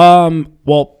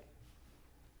 Well,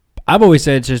 I've always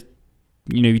said it's just,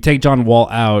 you take John Wall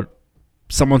out,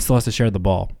 someone still has to share the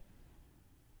ball.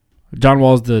 John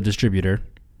Wall's the distributor.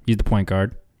 He's the point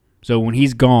guard. So when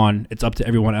he's gone, it's up to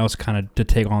everyone else kind of to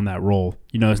take on that role.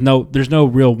 There's no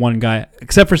real one guy,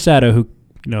 except for Sato, who,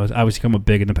 has obviously come up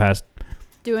big in the past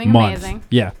Doing month. amazing.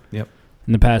 Yeah. Yep.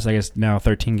 In the past, I guess, now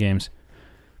 13 games.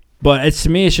 But to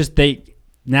me, it's just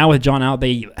now with John out,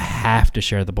 they have to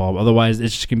share the ball. Otherwise,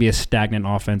 it's just going to be a stagnant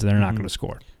offense, and they're not going to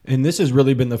score. And this has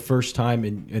really been the first time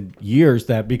in years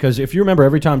that, because if you remember,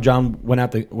 every time John went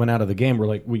out of the game, we're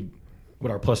like,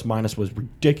 what our plus minus was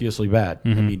ridiculously bad. I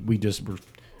mean, we just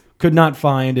could not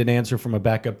find an answer from a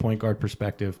backup point guard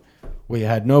perspective. We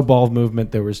had no ball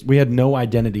movement. We had no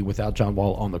identity without John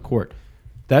Wall on the court.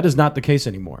 That is not the case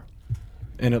anymore.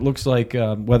 And it looks like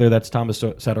whether that's Thomas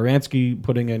Satoransky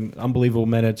putting in unbelievable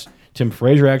minutes, Tim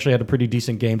Frazier actually had a pretty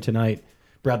decent game tonight.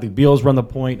 Bradley Beal's run the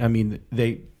point. I mean,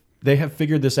 they have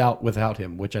figured this out without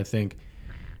him, which I think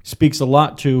speaks a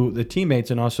lot to the teammates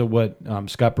and also what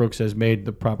Scott Brooks has made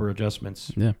the proper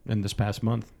adjustments in this past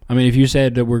month. I mean, if you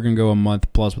said that we're going to go a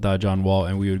month plus without John Wall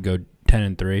and we would go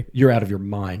 10-3, you're out of your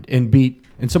mind.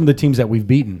 And some of the teams that we've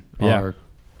beaten are.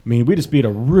 I mean, we just beat a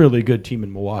really good team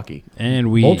in Milwaukee.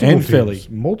 And we multiple and teams, Philly.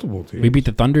 Multiple teams. We beat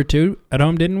the Thunder too at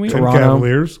home, didn't we? And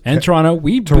Cavaliers. And Toronto.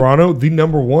 Toronto, the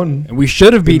number one. And we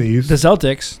should have beat the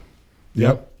Celtics.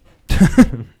 Yep.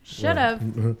 Should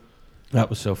have.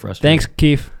 That was so frustrating. Thanks,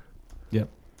 Keith. Yep.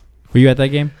 Were you at that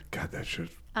game? God, that shit.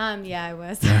 Yeah, I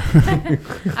was.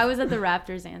 I was at the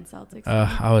Raptors and Celtics.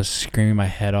 I was screaming my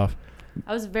head off.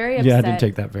 I was very upset. Yeah, I didn't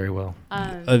take that very well.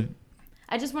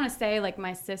 I just want to say, like,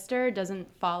 my sister doesn't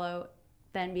follow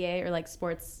the NBA or, like,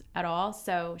 sports at all.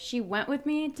 So she went with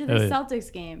me to the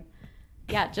Celtics game.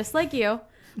 Yeah, just like you.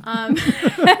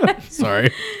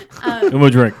 Sorry. Too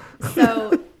much drink.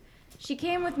 So she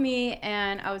came with me,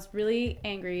 and I was really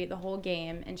angry the whole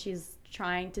game. And she's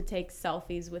trying to take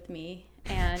selfies with me.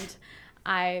 And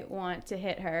I want to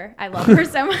hit her. I love her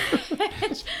so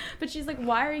much. But she's like,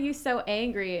 why are you so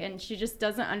angry? And she just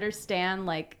doesn't understand,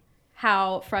 like,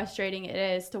 how frustrating it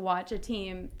is to watch a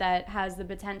team that has the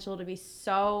potential to be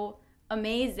so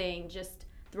amazing just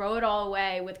throw it all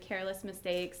away with careless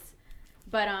mistakes.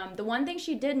 But the one thing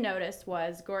she did notice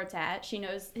was Gortat. She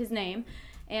knows his name,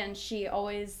 and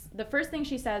the first thing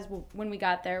she says when we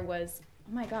got there was,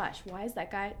 oh my gosh, why is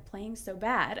that guy playing so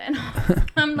bad? And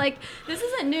I'm like, this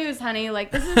isn't news, honey.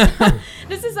 Like,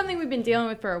 this is something we've been dealing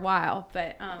with for a while.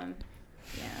 But yeah.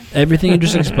 Everything you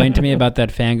just explained to me about that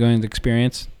Fangoing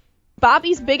experience.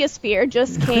 Bobby's biggest fear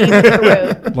just came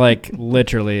true. Like,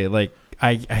 literally, like,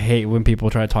 I hate when people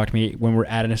try to talk to me when we're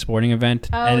at a sporting event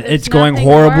and it's going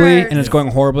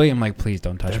horribly. I'm like, please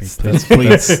don't touch me.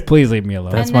 Please leave me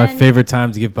alone. That's my favorite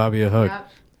time to give Bobby a hug.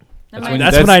 Yep.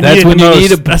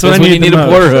 That's when you need a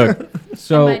border hug.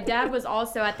 So my dad was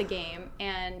also at the game,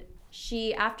 and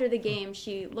after the game,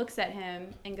 she looks at him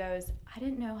and goes, I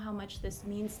didn't know how much this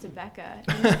means to Becca.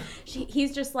 And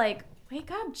he's just like, wake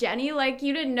up, Jenny. Like,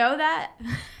 you didn't know that?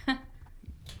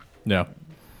 No.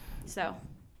 So,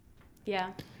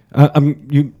 yeah.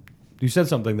 You said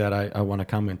something that I want to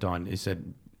comment on. You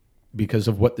said because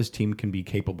of what this team can be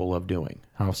capable of doing,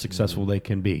 how successful they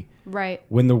can be. Right.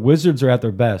 When the Wizards are at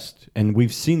their best, and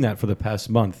we've seen that for the past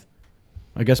month,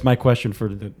 I guess my question for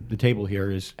the table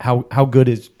here is how good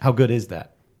is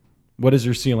that? What is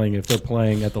their ceiling if they're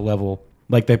playing at the level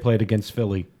like they played against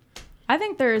Philly? I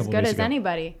think they're as good as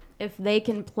anybody. If they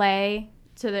can play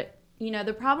to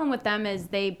the problem with them is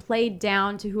they play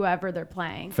down to whoever they're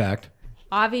playing. Fact.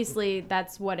 Obviously,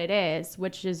 that's what it is,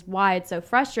 which is why it's so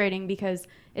frustrating because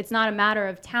it's not a matter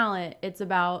of talent. It's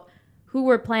about who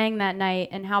we're playing that night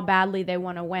and how badly they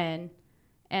want to win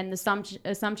and the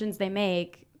assumptions they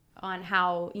make on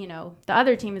how, the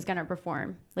other team is going to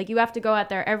perform. Like, you have to go out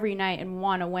there every night and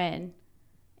want to win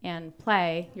and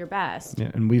play your best.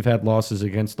 Yeah, and we've had losses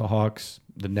against the Hawks,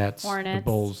 the Nets, Hornets. the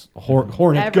Bulls.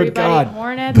 Hornets, Everybody, good God.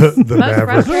 Hornets, The most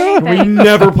frustrating We thing.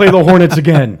 never play the Hornets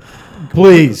again.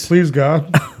 Please. Please,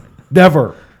 God.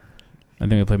 Never. I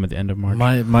think we played them at the end of March.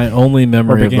 My only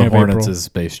memory of the beginning of Hornets April. is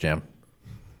Space Jam.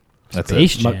 That's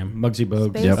Space it. Jam. Muggsy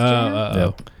Bogues. Space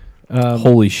Jam? Yep.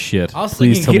 Holy shit. I was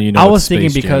Please thinking- tell me you know I what was thinking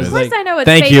Space Jam because, is. Of course I know what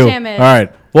Thank Space you. Jam is. All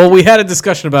right. Well, we had a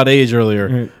discussion about age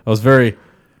earlier. I was very...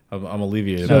 I'm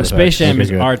alleviated. So by the Space fact. Jam Okay,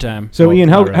 is good. our time. So, Well,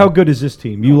 Ian, all right. how good is this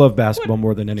team? You love basketball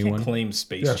more than You can't anyone. claim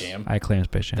Space Yes. Jam. I claim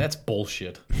Space Jam. That's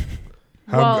bullshit.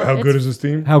 How good is this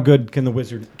team? How good can the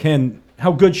Wizards...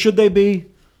 How good should they be?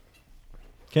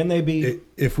 Can they be?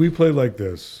 If we play like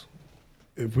this,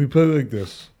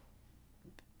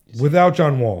 without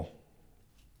John Wall,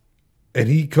 and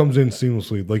he comes in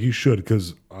seamlessly like he should,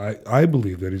 because I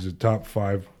believe that he's a top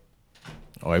 5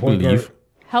 Oh, I point believe. guard.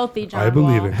 Healthy John I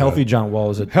believe Wall. it. Healthy John Wall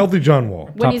is a... Healthy John Wall.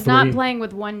 When top he's not 3. playing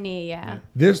with one knee, yeah.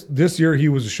 This year he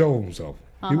was a shell of himself.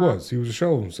 He was a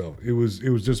shell of himself. It was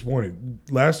disappointing.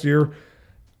 Last year,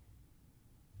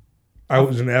 I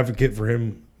was an advocate for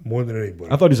him more than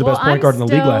anybody. I thought he was the best point guard in the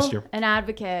league last year. An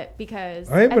advocate because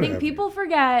I am I an think advocate. people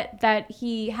forget that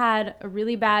he had a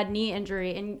really bad knee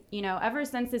injury, and ever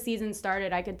since the season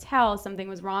started, I could tell something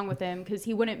was wrong with him because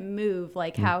he wouldn't move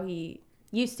like how he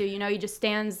used to. He just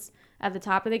stands at the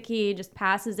top of the key, just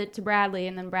passes it to Bradley,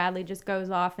 and then Bradley just goes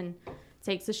off and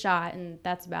takes a shot, and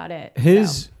that's about it.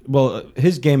 His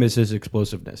game is his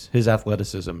explosiveness, his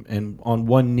athleticism, and on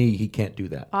one knee he can't do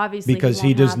that. Obviously, because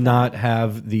he does not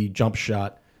have the jump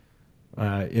shot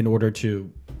in order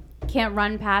to. Can't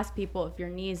run past people if your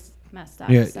knee's messed up.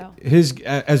 Yeah, so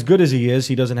as good as he is,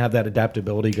 he doesn't have that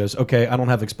adaptability. He goes, okay, I don't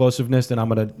have explosiveness, then I'm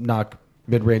going to knock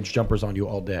mid-range jumpers on you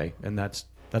all day, and that's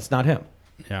not him.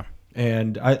 Yeah.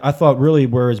 And I thought really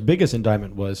where his biggest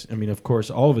indictment was, I mean, of course,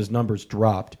 all of his numbers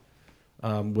dropped,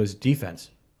 was defense.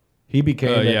 He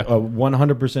became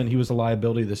 100%. He was a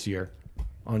liability this year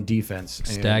on defense.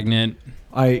 Stagnant.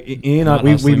 Ian,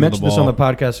 we mentioned this on the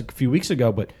podcast a few weeks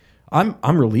ago, but I'm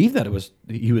relieved that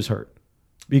he was hurt,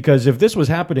 because if this was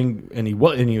happening and he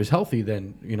was healthy,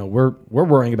 then we're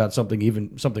worrying about something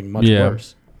much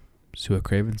worse. Sua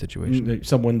Craven situation.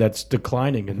 Someone that's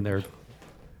declining in their.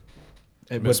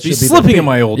 Must be slipping in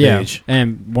my old age.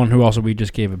 And one who also we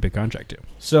just gave a big contract to.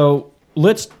 So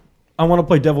I want to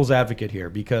play devil's advocate here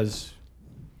because.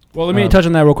 Well, let me touch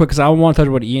on that real quick because I want to touch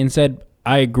on what Ian said.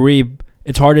 I agree.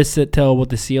 It's hard to tell what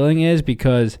the ceiling is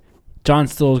because John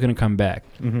Still is going to come back.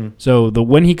 Mm-hmm. So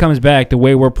when he comes back, the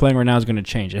way we're playing right now is going to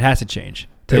change. It has to change.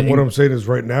 And what I'm saying is,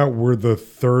 right now we're the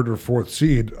 3rd or 4th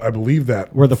seed. I believe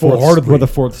that we're the fourth. We're the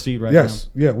 4th seed right now. Yes,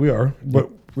 yeah, we are.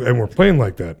 And we're playing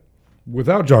like that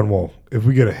without John Wall. If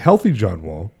we get a healthy John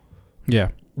Wall,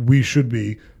 we should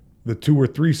be the 2 or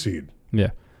 3 seed. Yeah,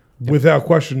 without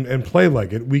question, and play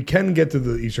like it. We can get to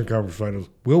the Eastern Conference Finals.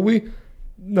 Will we?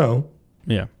 No.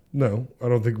 Yeah. No, I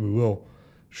don't think we will.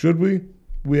 Should we?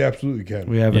 We absolutely can.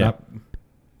 We have an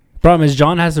Problem is,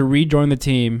 John has to rejoin the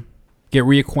team, get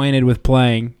reacquainted with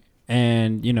playing,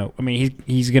 and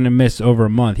he's going to miss over a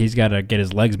month. He's got to get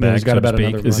his legs back. He's got about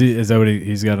another month. Is that what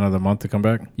he's got another month to come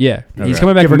back? Yeah, Okay. He's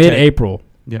coming back mid-April.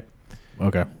 Yep.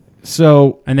 Okay.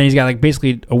 So and then he's got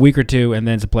basically a week or two, and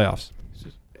then it's the playoffs.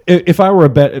 If I were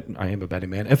I am a betting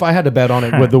man. If I had to bet on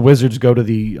it, would the Wizards go to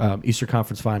the Eastern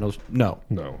Conference Finals? No.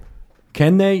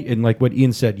 Can they? And like what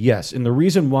Ian said, yes. And the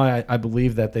reason why I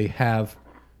believe that they have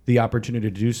the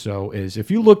opportunity to do so is if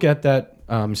you look at that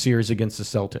series against the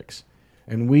Celtics,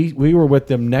 and we were with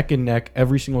them neck and neck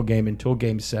every single game until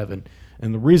Game 7.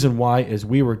 And the reason why is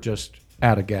we were just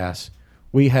out of gas.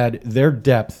 We had their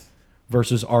depth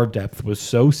versus our depth was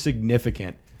so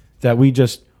significant that we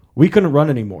couldn't run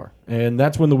anymore. And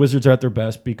that's when the Wizards are at their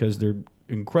best because they're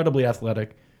incredibly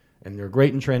athletic and they're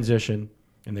great in transition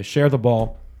and they share the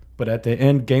ball. But at the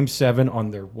end, Game 7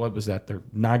 on their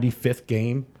 95th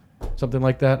game, something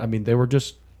like that. I mean, they were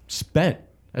just spent,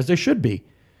 as they should be.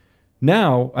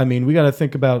 Now, I mean, we got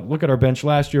to look at our bench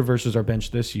last year versus our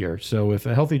bench this year. So if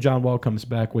a healthy John Wall comes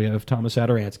back, we have Thomas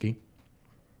Satoransky,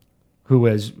 who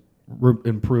has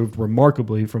improved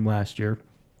remarkably from last year.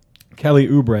 Kelly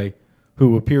Oubre,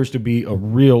 who appears to be a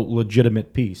real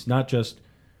legitimate piece. Not just,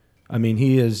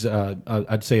 he is,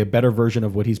 I'd say, a better version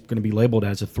of what he's going to be labeled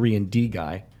as a 3-and-D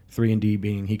guy. 3-and-D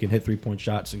being he can hit three-point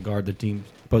shots and guard the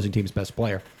opposing team's best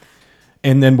player.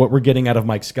 And then what we're getting out of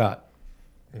Mike Scott.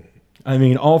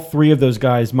 All 3 of those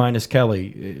guys, minus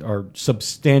Kelly, are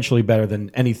substantially better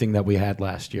than anything that we had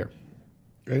last year.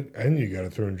 And you got to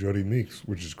throw in Jody Meeks,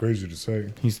 which is crazy to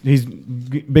say. He's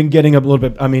been getting up a little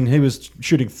bit. He was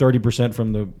shooting 30%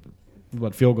 from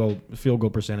the field goal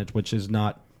percentage, which is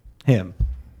not him.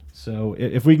 So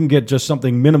if we can get just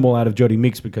something minimal out of Jody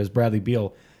Meeks, because Bradley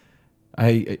Beal,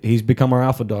 he's become our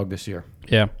alpha dog this year.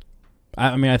 Yeah.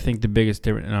 I think the biggest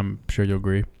difference, and I'm sure you'll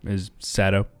agree, is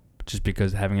Sato, just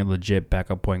because having a legit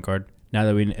backup point guard. Now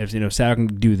that if Sato can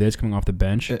do this coming off the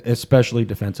bench, especially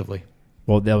defensively.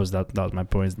 Well, that was my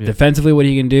point. Yeah. Defensively, what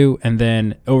he can do, and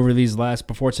then over these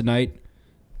before tonight,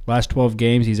 last 12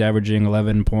 games, he's averaging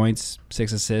 11 points,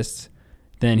 6 assists.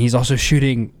 Then he's also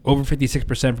shooting over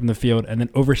 56% from the field, and then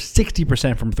over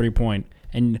 60% from 3-point,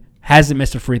 and hasn't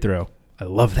missed a free throw. I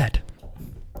love that.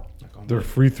 They're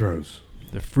free throws.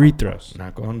 The free throws.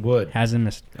 Knock on wood. Hasn't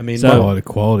missed.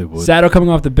 Quality wood. Sato coming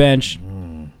off the bench,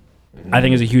 I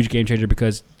think is a huge game changer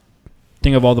because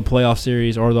think of all the playoff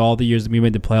series or all the years that we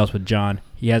made the playoffs with John.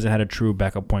 He hasn't had a true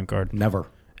backup point guard. Never.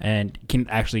 And can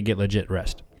actually get legit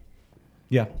rest.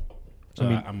 Yeah. So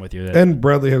I'm with you there. And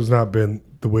Bradley has not been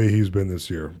the way he's been this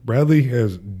year. Bradley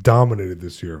has dominated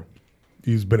this year.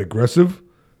 He's been aggressive.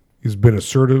 He's been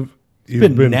assertive. He's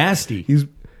been nasty.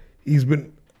 He's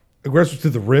been aggressive to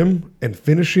the rim and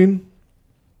finishing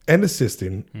and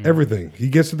assisting, everything. He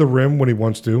gets to the rim when he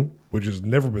wants to, which has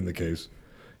never been the case.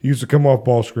 He used to come off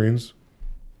ball screens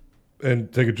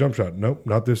and take a jump shot. Nope,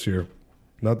 not this year.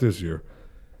 Not this year.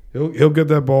 He'll get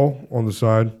that ball on the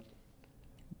side,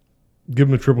 give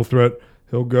him a triple threat.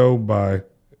 he'll go by.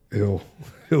 He'll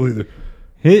either.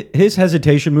 His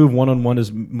hesitation move one-on-one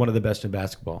is one of the best in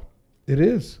basketball. It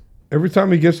is. Every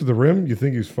time he gets to the rim, you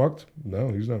think he's fucked. No,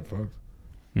 he's not fucked.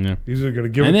 Yeah. He's either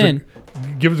going to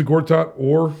give it to Gortat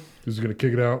or he's going to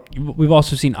kick it out. We've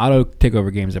also seen Otto take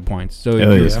over games at points. So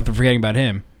Oh, you're yeah. forgetting about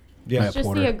him. Yeah, It's just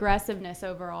Porter. the aggressiveness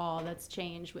overall that's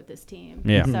changed with this team.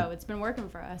 Yeah. So it's been working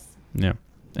for us. Yeah.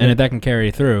 And if that can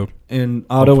carry through, and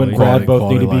Otto and Hopefully. Quad both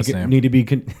Quality last name. need to be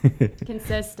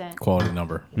Consistent. Quality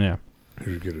number. yeah. He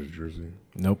should get his jersey.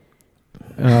 Nope.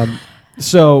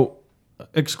 So,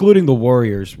 excluding the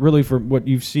Warriors, really for what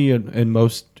you see in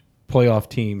most playoff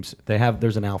teams,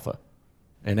 there's an alpha,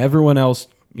 and everyone else,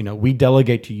 we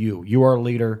delegate to you. You are a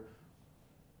leader.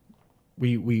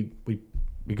 We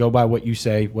go by what you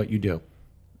say, what you do.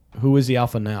 Who is the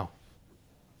alpha now?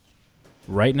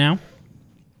 Right now?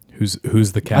 Who's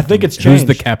the captain? I think it's Who's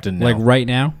the changed. captain now? Like right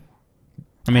now?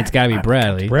 I mean, it's got to be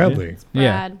Bradley. Bradley.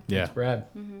 Yeah. Brad. Yeah. Brad.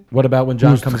 What about when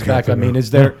John Who's comes the back? I captain mean, now? is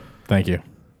there? Thank you.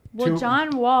 Well,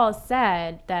 John Wall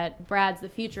said that Brad's the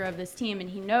future of this team, and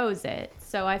he knows it.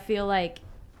 So I feel like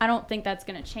I don't think that's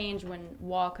going to change when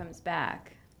Wall comes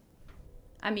back.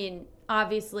 I mean,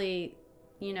 obviously,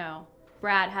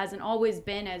 Brad hasn't always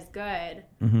been as good,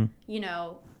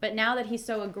 but now that he's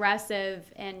so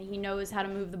aggressive and he knows how to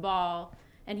move the ball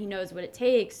and he knows what it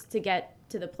takes to get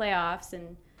to the playoffs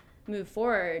and move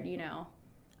forward,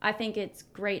 I think it's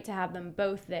great to have them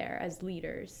both there as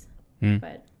leaders.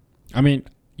 But I mean,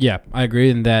 yeah, I agree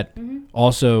in that. Mm-hmm.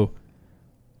 Also,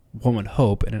 one would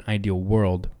hope in an ideal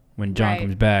world when John Right.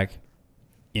 comes back,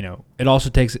 it also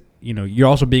takes, you're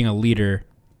also being a leader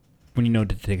when you know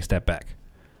to take a step back.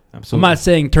 Absolutely. I'm not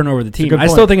saying turn over the a team. good I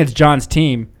still point. think it's John's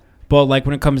team, but like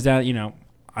when it comes down,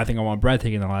 I think I want Brad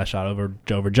taking the last shot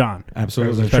over John,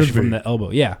 Absolutely. especially should from be. the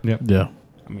elbow. Yeah. Yeah.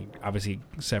 I mean, obviously,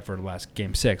 except for the last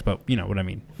game 6, but you know what I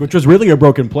mean. Which was really a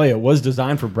broken play. It was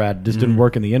designed for Brad. Just didn't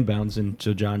work in the inbounds, and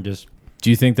so John just. Do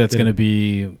you think that's going to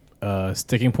be a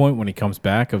sticking point when he comes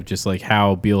back of just like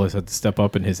how Beal has had to step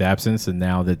up in his absence, and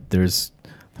now that there's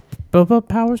a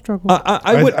power struggle?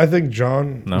 I think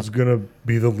John No. is going to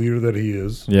be the leader that he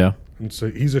is. Yeah. And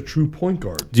say he's a true point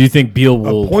guard. Do you think Beal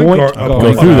will A point guard, go a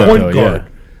point, through that, point though, guard yeah.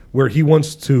 where he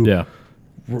wants to Yeah.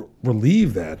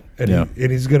 relieve that. And, Yeah.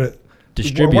 and he's going to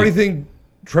Distribute. Why do you think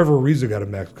Trevor Ariza got a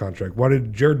max contract? Why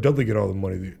did Jared Dudley get all the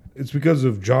money? It's because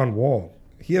of John Wall.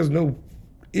 He has no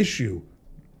issue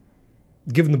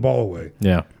giving the ball away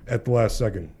Yeah. at the last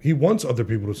second. He wants other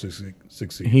people to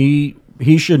succeed.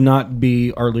 He should not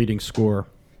be our leading scorer.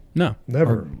 No,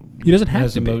 Never. he doesn't have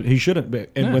As to a be. mo- he shouldn't be.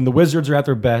 And Yeah. when the Wizards are at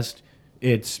their best,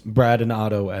 it's Brad and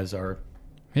Otto as our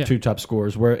Yeah. two top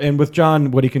scorers. And with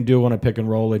John, what he can do on a pick and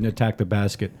roll and attack the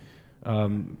basket, I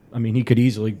mean, he could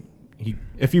easily,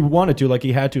 if he wanted to, like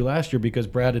he had to last year, because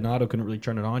Brad and Otto couldn't really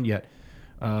turn it on yet.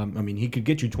 I mean, he could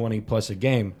get you 20 plus a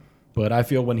game, but I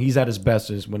feel when he's at his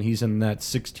best is when he's in that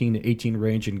 16 to 18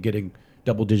 range and getting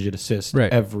double-digit assists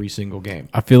Right. every single game.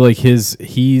 I feel like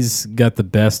he's got the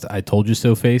best "I told you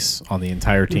so" face on the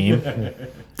entire team.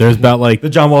 There's about like The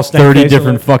John Wall stank 30 face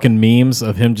different alert. fucking memes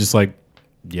of him just like,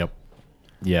 "Yep,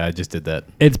 yeah, I just did that."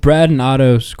 It's Brad and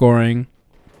Otto scoring,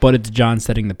 but it's John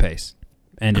setting the pace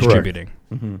and Correct.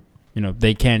 distributing.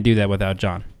 They can't do that without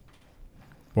John.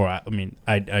 Or I mean,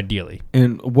 ideally.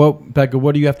 And Becca,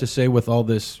 what do you have to say with all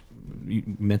this? You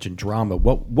mentioned drama.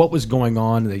 What was going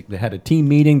on? They had a team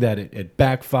meeting that it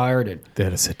backfired, and They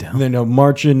had to sit down. then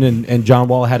Marchin and John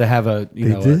Wall had to have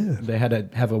did. they had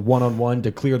to have a one-on-one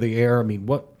to clear the air. I mean,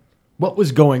 what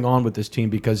was going on with this team?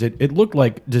 Because it looked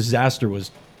like disaster was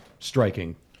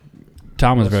striking.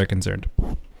 Tom was very concerned.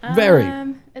 Very.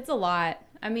 It's a lot.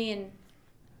 I mean,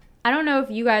 I don't know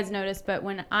if you guys noticed, but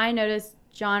when I noticed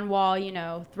John Wall,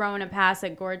 throwing a pass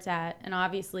at Gortat, and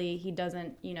obviously he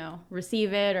doesn't,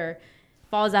 receive it or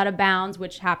falls out of bounds,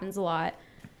 which happens a lot.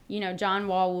 John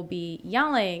Wall will be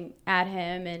yelling at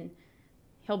him and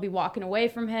he'll be walking away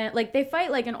from him. Like, they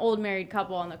fight like an old married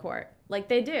couple on the court. Like,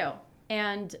 they do.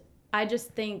 And I just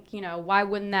think, why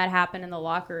wouldn't that happen in the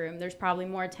locker room? There's probably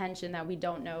more tension that we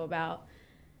don't know about.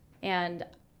 And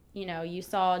you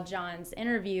saw John's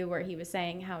interview where he was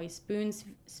saying how he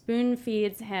spoon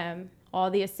feeds him all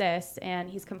the assists, and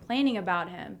he's complaining about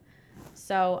him.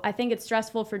 So I think it's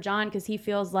stressful for John because he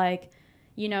feels like,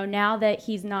 now that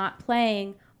he's not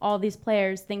playing, all these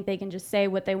players think they can just say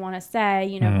what they want to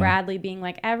say. Bradley being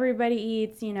like, everybody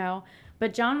eats,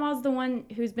 But John Wall's the one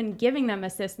who's been giving them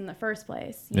assists in the first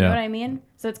place. You know what I mean?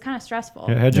 So it's kind of stressful.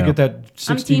 Yeah, how'd you get that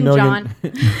 60 Team million?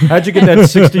 John. How'd you get that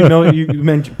 60 million? You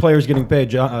mentioned players getting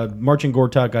paid. Marcin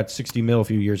Gortat got 60 mil a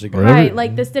few years ago. Right,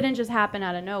 like this didn't just happen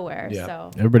out of nowhere. Yeah.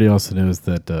 So Everybody also knows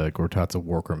that Gortat's a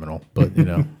war criminal, but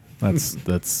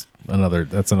That's another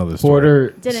story. Porter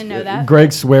Didn't know that.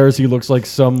 Greg swears he looks like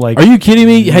some like. Are you kidding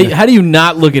me? How do you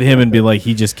not look at him and be like,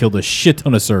 he just killed a shit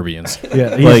ton of Serbians?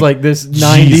 Yeah, he's like this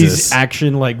 '90s Jesus.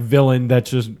 action like villain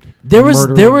that's just. There was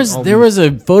murdering all these-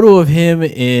 a photo of him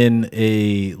in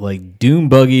a like dune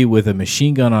buggy with a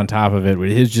machine gun on top of it,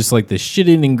 with his just like the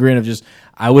shit-eating grin of just.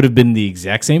 I would have been the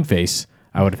exact same face.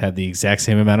 I would have had the exact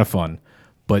same amount of fun,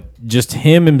 but just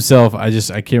him himself. I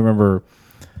can't remember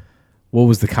what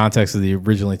was the context of the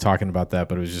originally talking about that,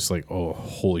 but it was just like, oh,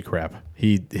 holy crap!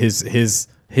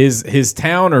 His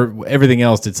town or everything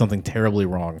else did something terribly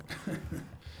wrong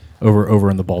over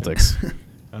in the Baltics.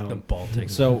 The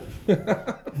Baltics. So,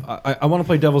 I want to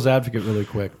play devil's advocate really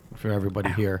quick for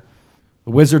everybody here.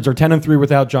 The Wizards are 10-3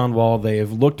 without John Wall. They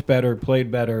have looked better,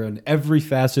 played better in every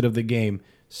facet of the game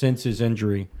since his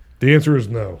injury. The answer is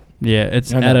no. Yeah,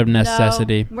 it's I know. out of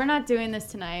necessity. No, we're not doing this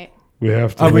tonight. We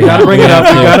have to. We got to bring it up.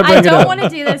 We got to bring I it don't up. want to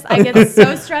do this. I get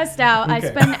so stressed out. I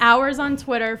spend hours on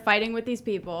Twitter fighting with these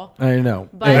people. I know.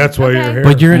 But And that's why you're okay. here.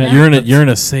 But you're Yeah. in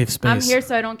a safe space. I'm here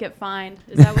so I don't get fined.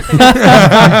 Is that what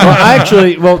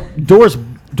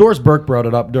they Doris Burke brought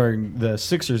it up during the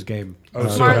Sixers game. I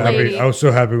was so Smart happy. lady. I was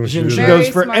so happy when she She did Very that. goes,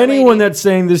 for smart anyone lady. that's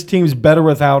saying this team's better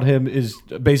without him is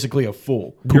basically a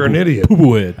fool. You're an idiot.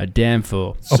 Poo-poo-head. A damn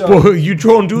fool. Oh, you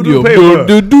throwing doo-doo Yo, paper.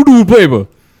 doo-doo paper.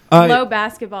 low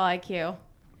basketball IQ.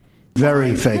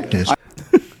 Very fake news.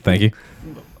 Thank you.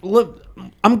 Look,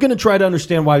 I'm going to try to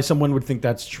understand why someone would think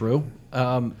that's true.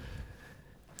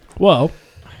 Well,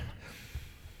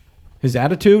 His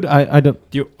attitude, I don't.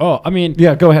 I mean,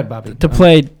 Yeah, go ahead, Bobby. to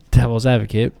play devil's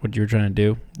advocate, what you were trying to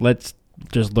do, let's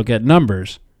just look at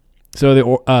numbers. So the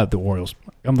Orioles.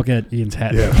 I'm looking at Ian's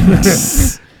hat. Yeah.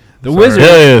 The Wizards.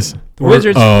 Yes. The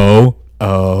Wizards.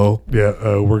 Oh.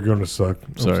 Yeah, we're going to suck.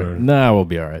 I'm Sorry. Nah, we'll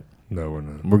be all right. No, we're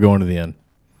not. We're going to the end.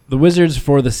 The Wizards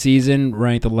for the season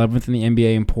ranked 11th in the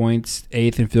NBA in points,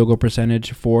 8th in field goal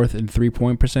percentage, 4th in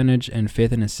three-point percentage, and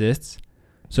 5th in assists.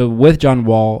 So with John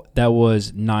Wall, that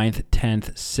was 9th,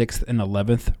 10th, 6th, and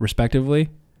 11th, respectively.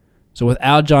 So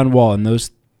without John Wall in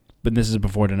those, but this is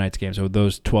before tonight's game, so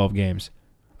those 12 games,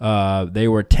 they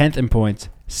were 10th in points,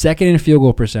 2nd in field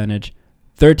goal percentage,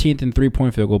 13th in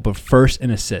three-point field goal, but 1st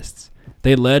in assists.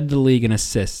 They led the league in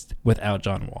assists without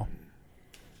John Wall.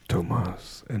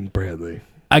 Tomas and Bradley.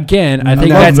 Again, I I think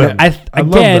love that's them. I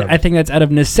love them. I think that's out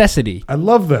of necessity I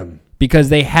love them. because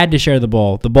they had to share the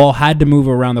ball. The ball had to move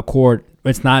around the court.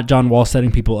 It's not John Wall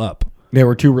setting people up. They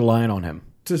were too reliant on him.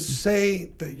 To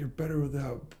say that you're better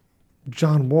without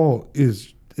John Wall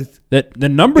is That the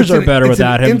numbers It's are an- better it's an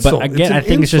without him. insult. But It's again, an I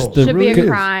think it's just insult. the Should be really a is.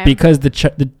 crime. because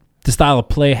the style of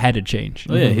play had to change.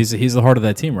 Oh, yeah, he's the heart of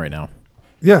that team right now.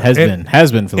 yeah Has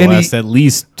been for the and last he- at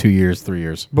least 2 years, 3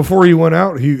 years. Before he went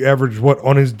out, he averaged what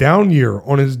on his down year?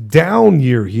 On his down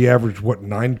year, he averaged what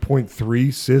 9.3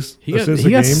 assists He got, assists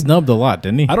he a got game. snubbed a lot,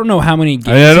 didn't he? I don't know how many games.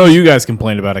 I mean, I know you guys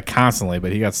complained about it constantly,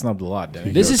 but he got snubbed a lot, didn't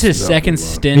he? This is his second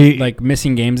stint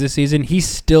missing games this season. He's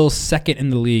still second in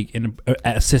the league in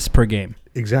assists per game.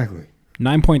 Exactly.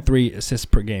 9.3 assists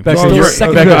per game. Becca, He's still you're-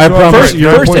 second. Becca, I promise first,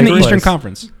 you're first in the 9.3. Eastern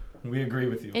Conference. We agree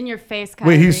with you. In your face,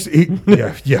 Kyrie.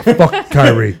 Wait, yeah, fuck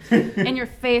Kyrie. In your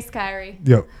face, Kyrie.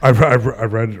 Yeah, I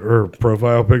read her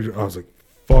profile picture. I was like,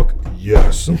 fuck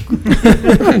yes.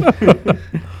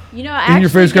 You know, I In your actually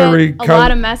face, get Kyrie, a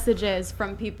lot of messages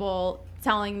from people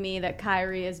telling me that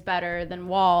Kyrie is better than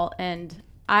Wall, and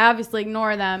I obviously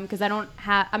ignore them because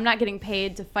I'm not getting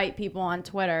paid to fight people on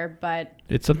Twitter, but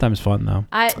It's sometimes fun though.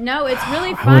 no, it's really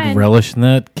I fun. would relish in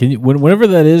that. Can you, whenever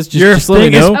that is, Your just let me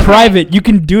thing is know. Okay. private. You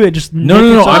can do it. Just No.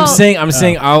 Well- I'm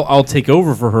saying I'll take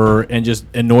over for her and just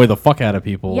annoy the fuck out of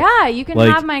people. Yeah, you can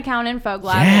Like- have my account info,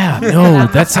 Gladys. Yeah, no,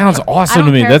 that sounds awesome to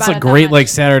don't me. care That's about a it that great much. like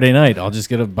Saturday night. I'll just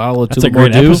get a bottle of that's a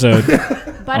Tulip great Dew. episode.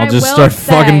 But I'll just will start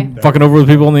say, fucking over with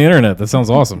people on the internet. That sounds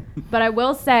awesome. But I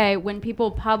will say, when people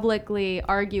publicly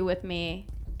argue with me,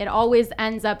 it always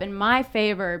ends up in my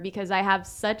favor because I have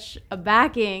such a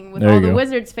backing with There all you the go.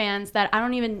 Wizards fans that I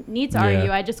don't even need to Yeah.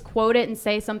 argue. I just quote it and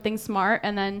say something smart,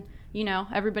 and then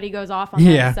everybody goes off on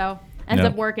Yeah. that. So ends Yeah.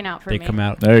 up working out for They me. come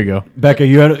out. There you go. Becca,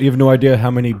 you have no idea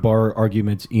how many bar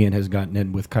arguments Ian has gotten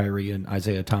in with Kyrie and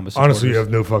Isaiah Thomas. Honestly, you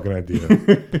supporters. have no fucking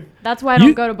idea. That's why I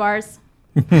don't go to bars.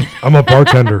 I'm a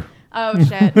bartender. Oh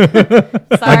shit!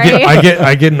 Sorry.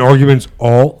 I get in arguments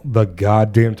all the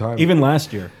goddamn time. Even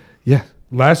last year. Yeah.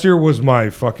 Last year was my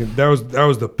fucking that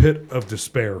was the pit of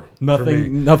despair. for me.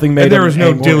 Nothing made And there him was no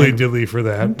angry. dilly dilly for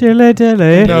that. Dilly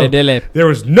dilly. No, Dilly. there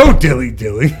was no dilly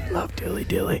dilly. Love dilly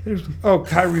dilly. Oh,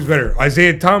 Kyrie's better.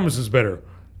 Isaiah Thomas is better.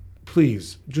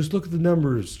 please, just look at the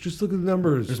numbers. Just look at the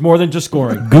numbers. There's more than just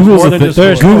scoring. Google's more a than thing. just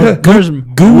There's, scoring. there's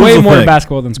way a more thing. in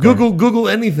basketball than scoring. Google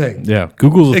anything. Yeah,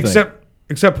 Google's a thing.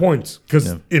 Except points, because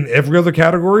Yeah. in every other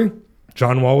category,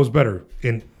 John Wall was better.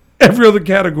 In every other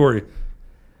category,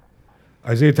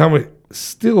 Isaiah Thomas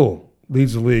still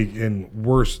leads the league in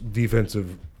worst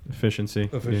defensive Efficiency.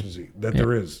 that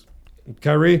there is.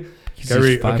 Kyrie, just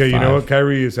okay, you 5'5". know what?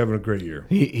 Kyrie is having a great year.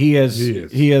 He has He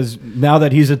is. he has now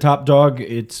that he's a top dog.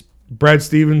 It's Brad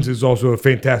Stevens is also a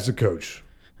fantastic coach.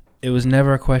 It was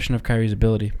never a question of Kyrie's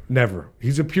ability. Never.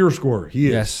 He's a pure scorer. He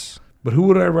is. Yes. But who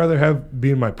would I rather have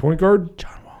being my point guard?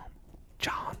 John Wall.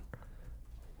 John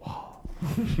Wall.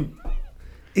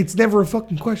 It's never a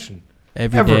fucking question.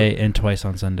 Every day and twice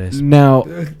on Sundays. now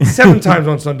 7 times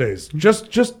on Sundays. Just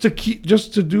to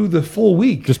do the full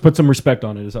week. just put some respect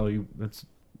on it. Is all you. That's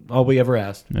all we ever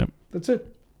asked. Yep. That's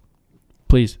it.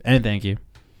 Please and thank you.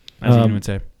 As you would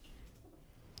say.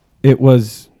 It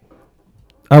was.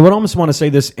 I would almost want to say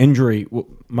this injury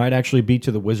might actually be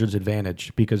to the Wizards'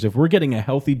 advantage, because if we're getting a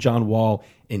healthy John Wall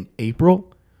in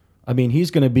April, I mean he's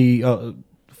going to be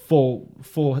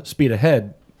full speed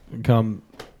ahead. Come.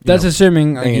 That's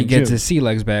assuming May he and gets June. his sea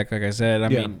legs back. Like I said, I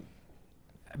Yeah. mean,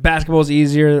 basketball's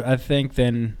easier, I think,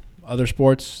 than other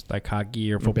sports like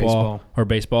hockey or football or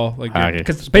baseball. Like Hockey.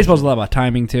 because baseball's a lot about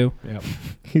timing too. Yeah.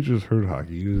 He just heard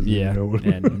hockey. He doesn't Yeah, know what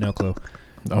and no clue.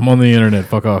 I'm on the internet.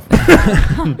 Fuck off.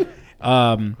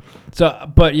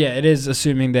 But yeah, it is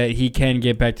assuming that he can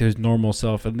get back to his normal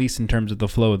self, at least in terms of the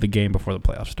flow of the game before the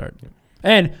playoffs start.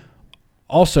 And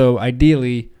also,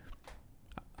 ideally,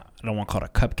 I don't want to call it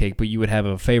a cupcake, but you would have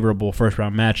a favorable first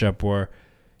round matchup where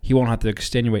he won't have to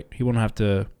extenuate. He won't have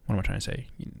to. What am I trying to say?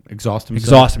 Exhaust himself.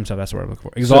 Exhaust himself. That's what I'm looking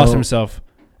for. Exhaust So- himself,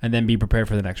 and then be prepared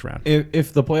for the next round.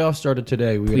 If the playoffs started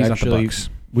today, we would Please not the actually Bucks.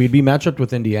 we'd be matched up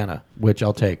with Indiana, which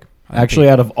I'll take. I Actually,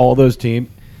 think- out of all those teams,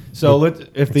 so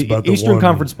if the about the Eastern one.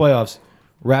 Conference playoffs,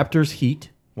 Raptors Heat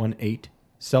 1-8,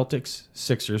 Celtics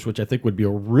Sixers, which I think would be a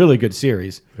really good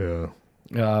series. Yeah.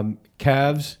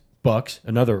 Cavs Bucks,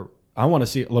 another. I want to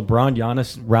see LeBron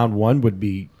Giannis round 1 would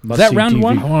be. that round TV.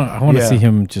 one? I want to Yeah. see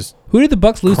him just. Who did the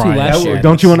Bucks lose to Crying. last That- year?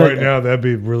 don't you want Right to? now, that'd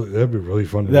be really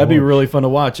fun. To That'd be watch. really fun to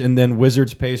watch. And then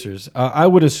Wizards Pacers. I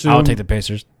would assume. I'll take the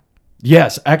Pacers.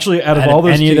 Yes, actually, out of all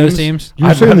those any teams, of those teams? You're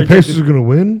I'd saying the rather take Pacers are going to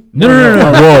win? No.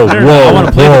 Whoa, whoa! I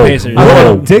wanna play the Pacers.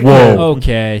 Whoa, Dick whoa! man.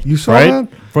 Okay. You saw Right? that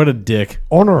What a dick!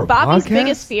 on our Bobby's podcast?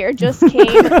 biggest fear just came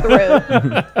through.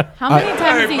 How many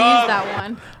times has he used that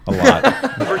one? A lot.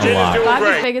 A lot.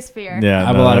 Bobby's biggest fear. Yeah, I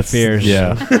have a lot of that's- fears.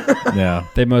 Yeah, yeah.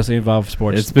 They mostly involve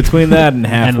sports. It's between that and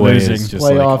halfway. losing. It's just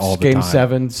like playoffs, all the game time.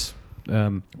 sevens.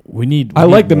 We need. I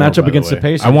we like need the more, matchup by against the way.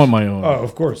 Pacers. I want my own. Oh,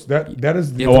 of course. That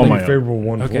is the I want only my own. favorable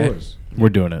one Okay. for us. We're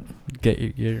doing it. get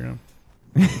your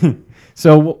own.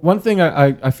 So one thing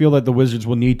I feel that the Wizards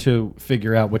will need to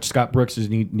figure out, which Scott Brooks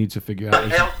needs to figure out,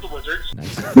 is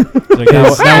Like,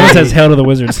 that one says "Hell to the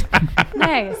Wizards."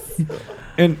 Nice.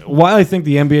 and why I think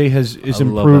the NBA has I love that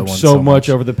improved one so so much much.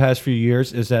 over the past few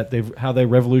years is that how they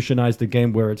revolutionized the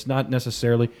game, where it's not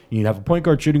necessarily you have a point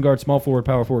guard, shooting guard, small forward,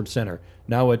 power forward, center.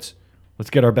 Now it's let's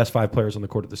get our best 5 players on the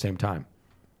court at the same time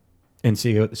and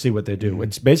see what they do.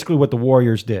 It's basically what the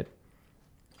Warriors did.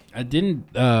 I didn't.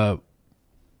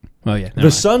 Oh yeah. The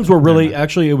Suns were really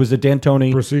actually it was the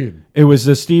D'Antoni. Proceed. It was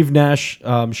the Steve Nash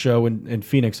show in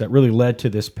Phoenix that really led to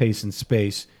this pace and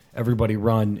space. Everybody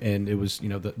run, and it was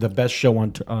the best show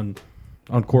on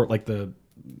court, like the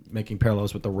making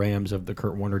parallels with the Rams of the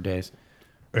Kurt Warner days.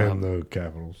 And the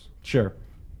Capitals. Sure,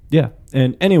 yeah.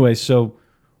 And anyway, so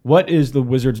what is the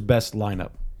Wizards' best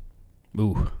lineup?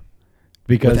 Ooh.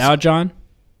 Because Without John.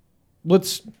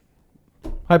 let's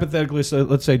hypothetically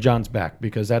let's say John's back,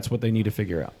 because that's what they need to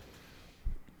figure out.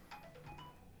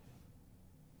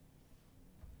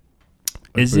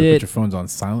 Is Put it? your phones on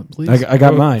silent, please? I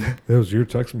got mine. That was your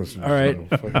text message. All right.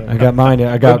 I got mine.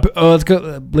 I got Let's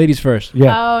go. Ladies first.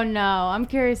 yeah. Oh no, I'm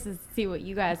curious to see what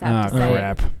you guys have Oh to say.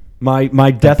 crap!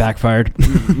 My death Backfired.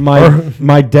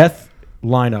 my death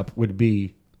lineup would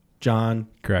be John,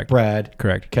 Correct. Brad,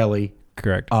 Correct. Kelly,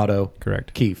 Correct. Otto,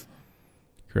 Correct. Keith.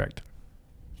 Correct.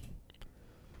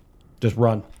 Just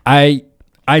run. I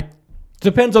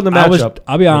Depends on the I was. matchup.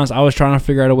 I'll be honest. I was trying to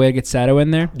figure out a way to get Sato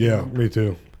in there. Yeah, me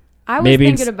too. I was Maybe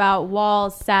thinking it's- about Wall,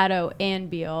 Sato, and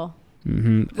Beal.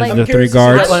 Mm-hmm. Like- the I'm 3 curious to see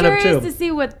guards. that I'm lineup curious too. to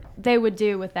see what they would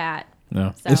do with that.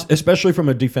 No. So. Especially from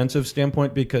a defensive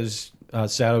standpoint, because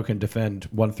Sato can defend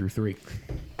 1 through 3.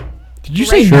 Did you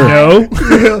Great say guy.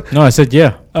 no? No, I said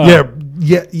yeah.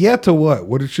 Yeah to what?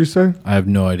 What did she say? I have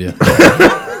no idea.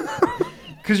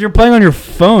 Because you're playing on your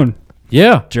phone.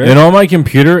 Yeah, Jerk. and on my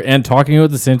computer and talking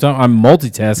at the same time. I'm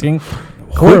multitasking.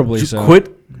 Horribly so.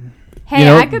 Quit Hey, you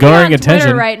know, I could be garnering on attention.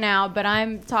 Twitter right now, but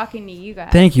I'm talking to you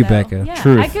guys. Thank you, so, Becca. Yeah,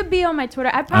 Truth. I could be on my Twitter.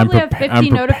 I probably have 50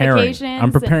 notifications.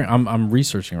 I'm preparing. I'm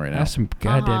researching right now. That's some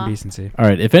goddamn Uh-huh. decency. All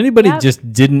right. If anybody Yep.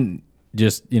 just didn't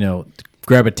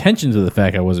grab attention to the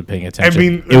fact I wasn't paying I attention,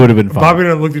 mean, it would have been fine. Bobby and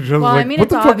I looked at each other Well, like, I mean, what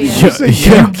it's the fuck obvious. did you say?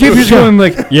 Yeah. You keep just going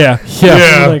like, yeah.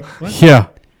 Yeah. Like, Yeah.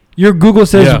 your Google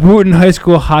says Yeah. Wooten High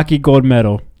School hockey gold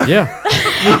medal. Yeah.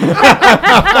 You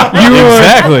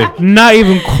Exactly. are not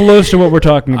even close to what we're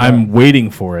talking about. I'm waiting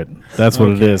for it. That's what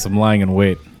it is. I'm lying in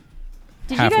wait.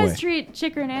 Did halfway. you guys treat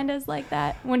Chick Hernandez like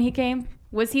that when he came?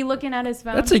 Was he looking at his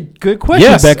phone? That's a good question,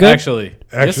 Yes, Becca. actually.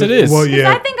 Yes, it is. Well, 'Cause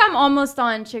yeah. I think I'm almost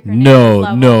on Chick Hernandez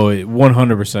level. No, it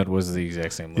 100% was the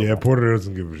exact same level. Yeah, Porter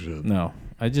doesn't give a shit. No,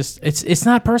 it's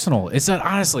not personal. It's not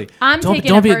honestly. I'm don't, taking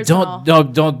don't it be personal.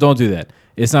 don't do that.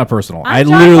 It's not personal. I'm I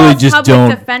John literally Paul's just public don't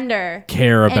defender,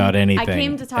 care and about anything I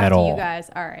came to talk at to all. you guys.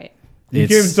 All right. You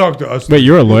It's- came to talk to us. Wait,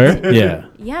 you're a lawyer? Yeah.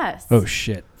 Yes. Oh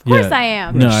shit. Of course Yeah. I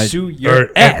am. No, I, Sue your Or-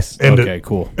 ass. and- okay,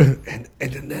 cool.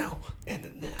 And now.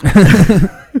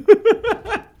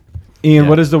 Ian,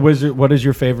 what is the wizard? What is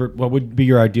your favorite? What would be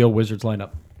your ideal Wizards lineup?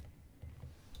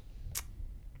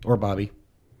 Or Bobby,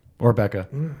 or Becca.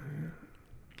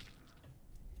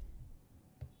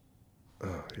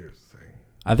 Oh, here's the thing.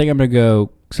 I think I'm gonna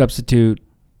go substitute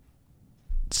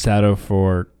Sato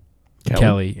for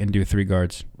Kelly and do 3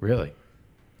 guards. Really?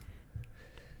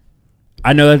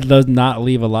 I know that does not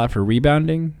leave a lot for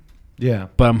rebounding, Yeah.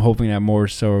 but I'm hoping that more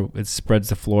so it spreads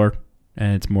the floor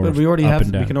and it's more But we already up have.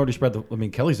 and down. We can already spread the. I mean,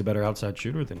 Kelly's a better outside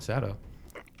shooter than Sato.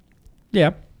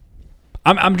 Yeah.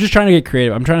 I'm just trying to get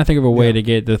creative. I'm trying to think of a way Yeah. to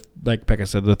get the, like Becca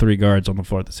said, the 3 guards on the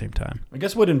floor at the same time. I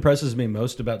guess what impresses me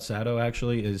most about Sato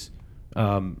actually is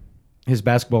his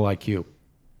basketball IQ.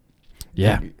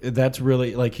 Yeah. That's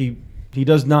really like he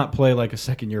does not play like a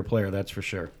second year player. That's for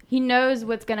sure. He knows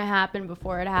what's going to happen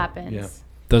before it happens. Yeah.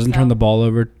 Doesn't turn So- the ball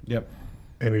over. Yep.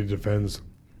 And he defends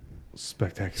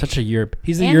spectacular. Such a Europe.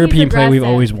 He's the And European he's player we've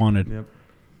aggressive. always wanted. Yep.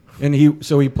 And he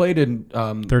played in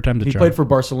Third time's a he charm. played for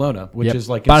Barcelona, which Yep. is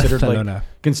like considered Barcelona.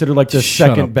 the Shut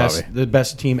second up, best Bobby. the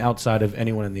best team outside of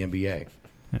anyone in the NBA.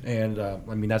 And I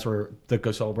mean that's where the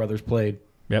Gasol brothers played.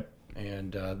 Yep.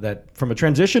 And that from a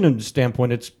transition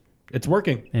standpoint, it's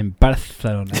working. In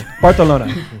Barcelona.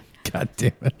 Barcelona. God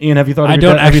damn it. Ian, have you thought? I Of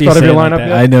your, don't have you actually thought of say your it like lineup that.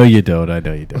 yet? I know you don't. I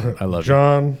know you don't. I love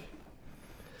John.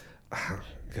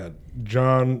 God,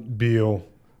 John Beal,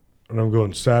 and I'm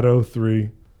going Sato 3,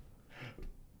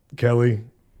 Kelly,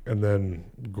 and then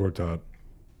Gortat.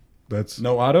 That's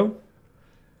No Otto.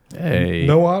 you. Hey.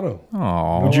 no auto.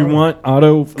 Aw. Would you want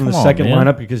Otto in the Come on, second man.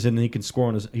 lineup because then he can score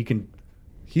on his he can.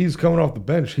 He's coming off the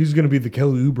bench. He's going to be the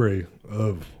Kelly Oubre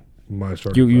of my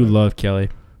starting. You five. love Kelly.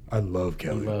 I love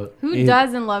Kelly. Who Ian-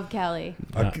 doesn't love Kelly?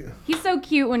 I, He's so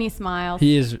cute when he smiles.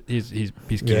 He's cute.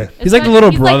 Yeah. He's like the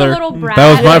little he's brother. Like a little brat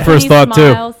That was my when first he thought,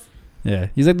 too. smiles. Yeah.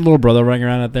 He's like the little brother running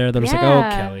around out there. They're just like, oh,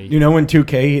 Yeah. Kelly. You know, in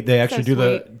 2K, they actually do sweet.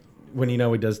 the when he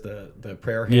does the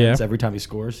prayer hands Yeah. every time he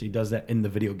scores. He does that in the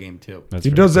video game too. That's he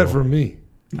very does that cool. for me.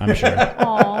 I'm sure.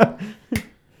 Aw.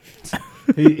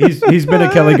 He's been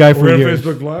a Kelly guy for We're on years.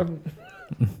 Facebook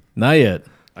Live. Not yet.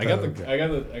 I got Okay. I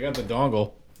got the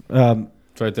dongle.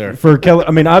 It's right there. For Kelly,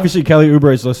 I mean, obviously Kelly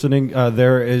Oubre is listening.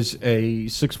 There is a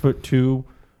 6'2"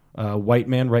 white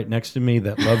man right next to me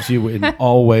that loves you in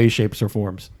all ways, shapes, or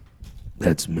forms.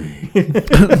 That's me.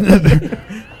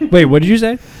 Wait, what did you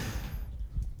say?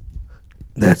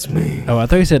 That's me. Oh, I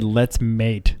thought you said let's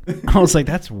mate. I was like,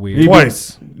 that's weird.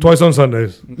 Twice on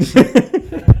Sundays.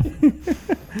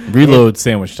 Reload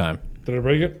sandwich time. Did I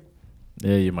break it?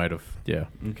 Yeah, you might have. Yeah.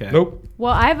 Okay. Nope.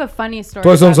 Well, I have a funny story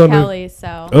Twice on about Sunday. Kelly.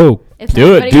 So Oh, if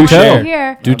Do it. anybody Do wants to tell.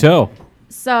 hear- Do tell.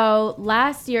 So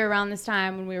last year around this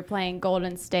time when we were playing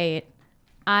Golden State,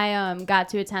 I got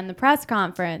to attend the press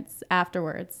conference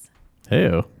afterwards.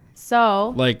 Hey.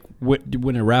 So like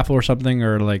win a raffle or something,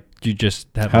 or like you just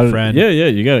have How a did, friend? yeah,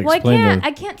 you got to well, explain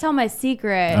I can't tell my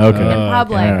secret Okay. in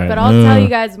public, all right. but I'll tell you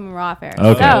guys when we're off air.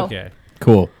 Okay. So, Okay.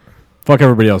 Cool. Fuck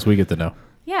everybody else. We get to know.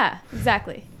 yeah,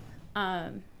 exactly.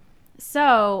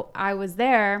 So I was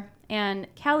there, and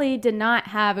Kelly did not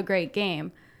have a great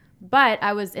game, but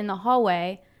I was in the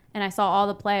hallway, and I saw all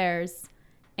the players,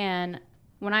 and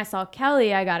when I saw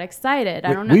Kelly, I got excited.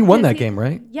 I don't know. We won because that game,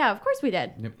 right? Yeah, of course we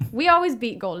did. We always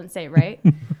beat Golden State, right?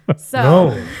 So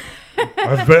No.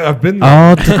 I've been there.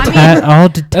 All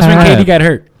That's when Katie got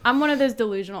hurt. I'm one of those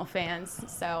delusional fans.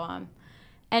 So,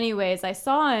 anyways, I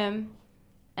saw him,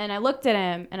 and I looked at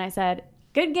him, and I said,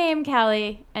 "Good game,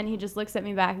 Kelly," and he just looks at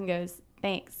me back and goes,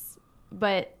 "Thanks."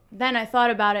 But then I thought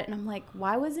about it, and I'm like,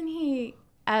 why wasn't he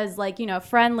as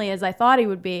friendly as I thought he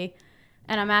would be?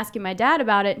 And I'm asking my dad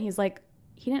about it, and he's like,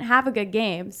 he didn't have a good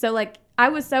game. So like I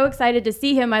was so excited to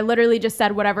see him. I literally just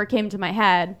said whatever came to my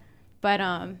head. But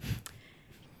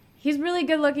he's really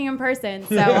good looking in person.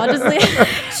 So I'll just leave.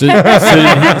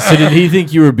 So did he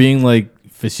think you were being like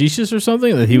facetious or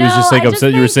something? That he was just like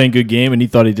upset you were saying good game and he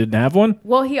thought he didn't have one?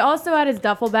 Well, he also had his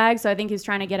duffel bag, so I think he was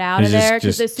trying to get out of there.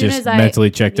 Just as soon as I mentally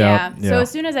checked out. Yeah. So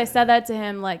as soon as I said that to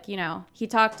him, like, you know, he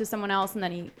talked to someone else and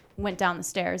then he went down the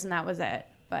stairs and that was it.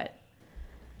 But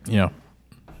yeah.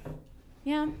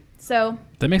 So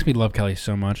that makes me love Kelly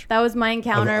so much. That was my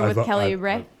encounter with Kelly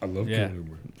Oubre. I love Kelly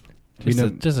Oubre.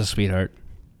 Just a sweetheart.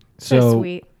 So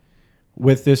sweet.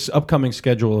 With this upcoming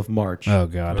schedule of March. Oh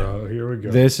God. Here we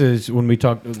go. This is when we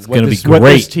talk. It's going to be great. What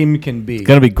this team can be. It's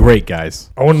going to be great,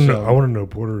 guys. I want to know. I want to know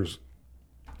Porter's.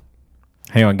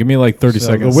 Hang on, give me like 30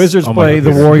 seconds. The Wizards play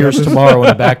the Warriors tomorrow in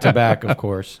a back-to-back, of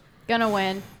course. Gonna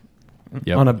win.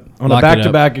 Yep. On a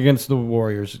back-to-back against the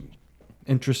Warriors.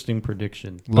 Interesting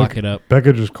prediction. Lock it up.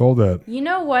 Becca just called that. You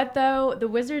know what though? The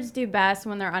Wizards do best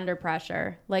when they're under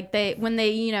pressure. Like when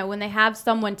they have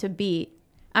someone to beat.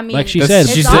 I mean, like she said,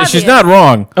 she's not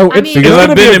wrong. Because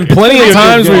I've been in plenty of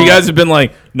times where you guys have been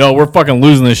like, "No, we're fucking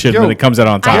losing this shit," and then it comes out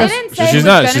on top. I didn't say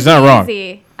she's she's not wrong.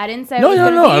 Easy. I didn't say No, it was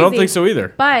gonna be I don't easy, think so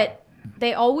either. But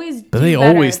they always. But they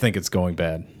always think it's going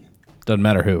bad. Doesn't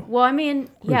matter who. Well, I mean,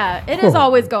 yeah, it is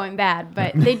always going bad,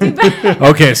 but they do better.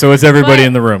 Okay, so it's everybody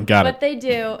in the room. Got it. But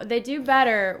they do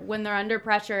better when they're under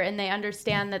pressure and they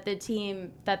understand that the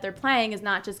team that they're playing is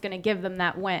not just going to give them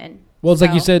that win. Well, it's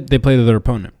like you said, they play their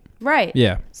opponent. Right.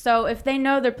 Yeah. So if they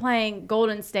know they're playing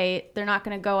Golden State, they're not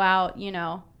going to go out,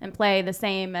 and play the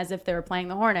same as if they were playing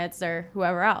the Hornets or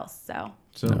whoever else. So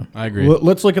No, I agree.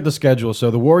 Let's look at the schedule. So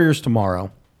the Warriors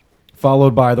tomorrow,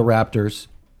 followed by the Raptors,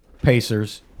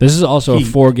 Pacers. This is also Heat,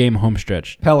 a 4-game home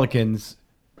stretch. Pelicans,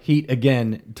 Heat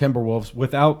again, Timberwolves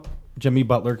without Jimmy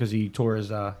Butler because he tore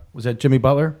his. Was that Jimmy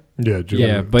Butler? Yeah, Jimmy.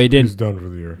 Yeah, but he didn't. He's done for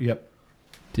the year. Yep.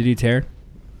 Did he tear?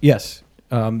 Yes.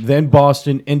 Then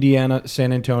Boston, Indiana,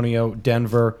 San Antonio,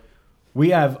 Denver.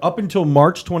 We have up until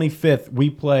March 25th,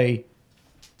 we play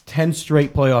 10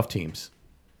 straight playoff teams.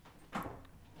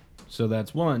 So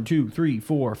that's 1, 2, 3,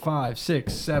 4, 5,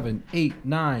 6, 7, 8,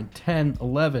 9, 10,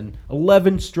 11.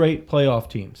 11 straight playoff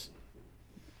teams.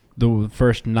 The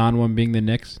first non-one being the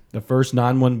Knicks? The first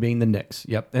non-one being the Knicks.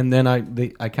 Yep. And then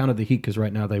I counted the Heat because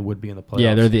right now they would be in the playoffs.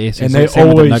 Yeah, they're the ACC. And they Same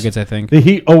with always, the Nuggets, I think. The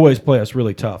Heat always play us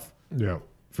really tough. Yeah.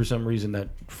 For some reason that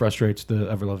frustrates the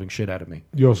ever-loving shit out of me.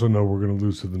 You also know we're going to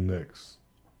lose to the Knicks.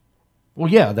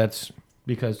 Well, yeah, that's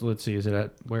because, let's see,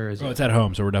 where is it? Oh, it's at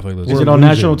home, so we're definitely losing. Is it on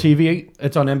national TV?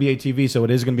 It's on NBA TV, so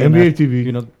it is going to be NBA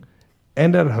TV.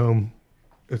 And at home,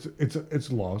 it's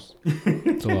a loss.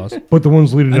 It's a loss. But the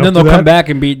ones leading up to that, and then they'll come back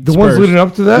and beat the ones leading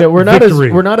up to that. Yeah, we're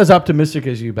victory. not as optimistic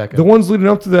as you, Becca. The ones leading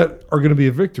up to that are going to be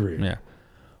a victory. Yeah.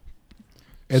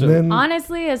 And then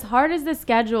honestly, as hard as the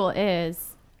schedule is,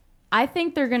 I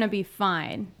think they're going to be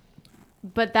fine.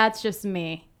 But that's just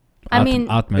me. I mean,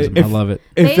 optimism. I love it.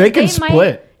 If they can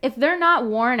split. If they're not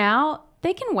worn out,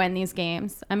 they can win these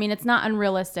games. I mean, it's not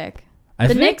unrealistic. I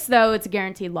The think- Knicks, though, it's a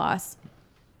guaranteed loss.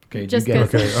 Okay, Just you get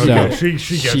it. Okay. So,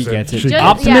 she gets it. She Just-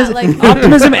 optimism, yeah, like-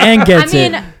 optimism and gets I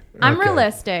mean, it. I'm Okay.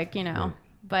 realistic,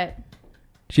 but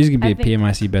She's going to be I a think-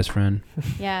 PMIC best friend.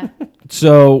 yeah.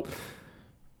 So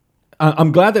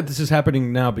I'm glad that this is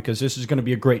happening now because this is going to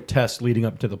be a great test leading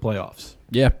up to the playoffs.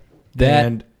 Yeah.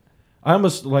 And I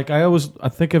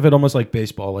think of it almost like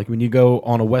baseball. Like when you go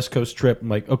on a West Coast trip, I'm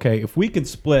like, okay, if we can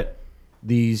split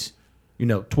these,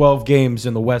 12 games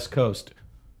in the West Coast,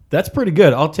 that's pretty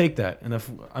good. I'll take that. And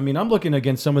I'm looking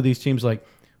against some of these teams like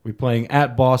we're playing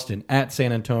at Boston, at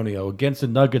San Antonio, against the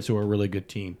Nuggets, who are a really good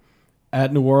team,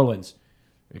 at New Orleans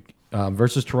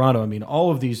versus Toronto. I mean, all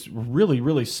of these really,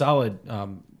 really solid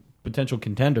potential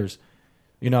contenders.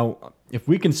 If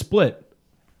we can split,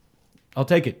 I'll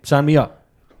take it. Sign me up.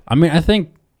 I mean, I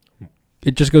think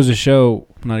it just goes to show.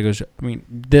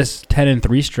 This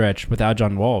 10-3 stretch without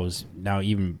John Wall is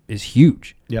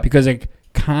huge. Yep. Because it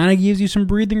kind of gives you some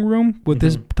breathing room with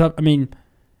this tough. I mean,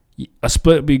 a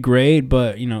split would be great,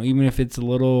 but even if it's a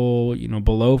little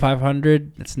below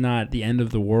 500, it's not the end of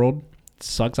the world. It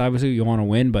sucks, obviously. You want to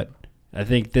win, but I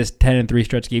think this 10-3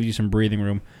 stretch gives you some breathing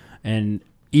room and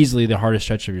easily the hardest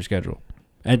stretch of your schedule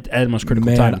at the most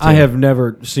critical time. I have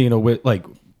never seen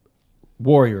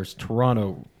Warriors,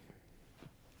 Toronto,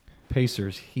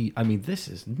 Pacers, Heat. I mean, this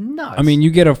is nuts. I mean,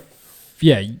 you get a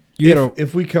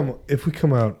if we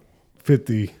come out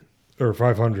 50 or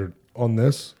 500 on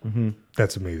this,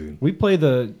 that's amazing. we play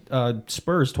the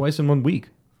Spurs twice in 1 week.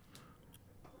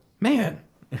 Man,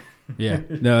 Yeah,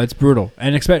 no, it's brutal.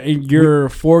 And expect your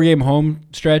 4-game home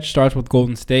stretch starts with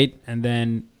Golden State, and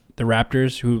then the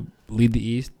Raptors, who lead the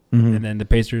East. and then the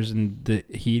Pacers and the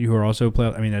Heat, who are also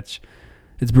playoff. I mean, it's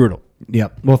brutal.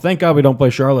 Yep. Well, thank God we don't play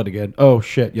Charlotte again. Oh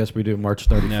shit! Yes, we do. March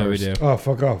 31st. No, we do. Oh,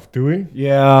 fuck off. Do we?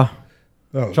 Yeah.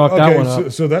 Oh, Chalk that one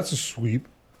up. So that's a sweep.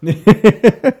 We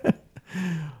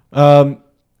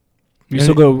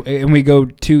still go, and we go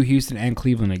to Houston and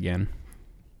Cleveland again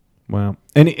Wow.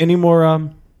 Any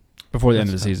more before the end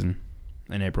of the season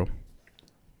in April.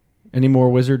 Any more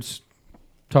Wizards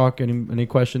talk? Any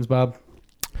questions, Bob?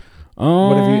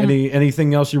 What have you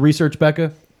anything else you researched,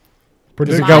 Becca?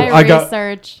 My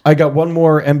research. I got one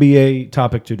more NBA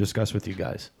topic to discuss with you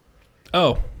guys.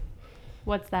 Oh,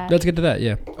 What's that? let's get to that.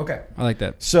 Yeah, Okay. I like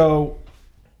that. So,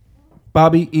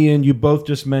 Bobby, Ian, you both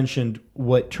just mentioned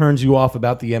what turns you off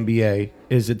about the NBA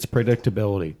is its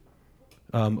predictability.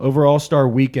 Over All-Star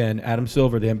Weekend, Adam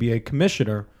Silver, the NBA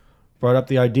commissioner, brought up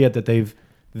the idea that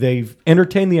they've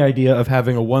entertained the idea of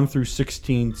having a 1 through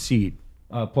 16 seed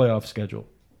playoff schedule.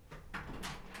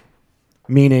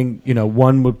 Meaning,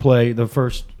 one would play the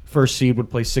first seed would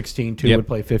play 16, two would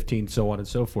play 15, so on and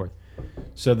so forth.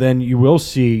 So then you will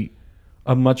see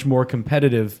a much more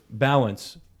competitive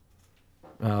balance,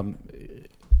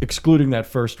 excluding that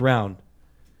first round.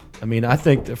 I mean, I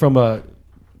think that from a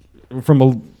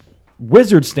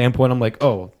Wizards standpoint, I'm like,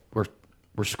 oh,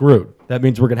 we're screwed. That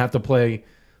means we're gonna have to play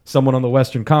someone on the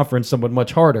Western Conference, someone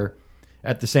much harder.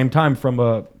 At the same time, from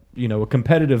a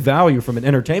competitive value, from an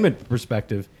entertainment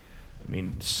perspective, I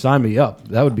mean, sign me up.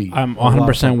 That would be. I'm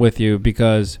 100% with you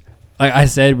because, like I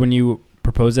said, when you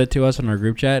proposed that to us on our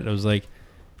group chat, I was like,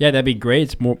 yeah, that'd be great.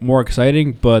 It's more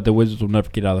exciting, but the Wizards will never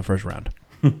get out of the first round.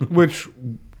 Which,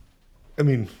 I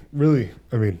mean, really,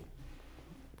 how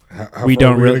We far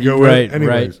don't are really go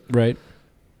anyways? right.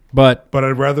 But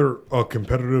I'd rather a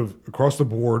competitive across the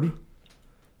board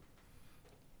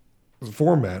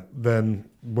format than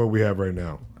what we have right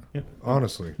now. Yeah.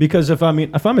 Honestly, Because if I'm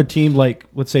a team like,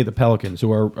 let's say, the Pelicans,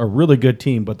 who are a really good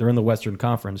team, but they're in the Western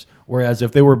Conference, whereas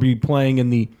if they were be playing in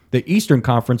the Eastern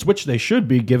Conference, which they should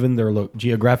be given their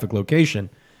geographic location,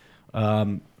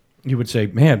 you would say,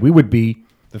 man, we would be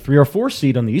the 3 or 4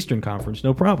 seed on the Eastern Conference,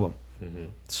 no problem. Mm-hmm.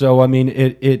 So I mean,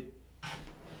 it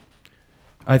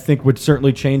I think would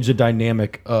certainly change the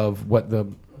dynamic of what the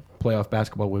playoff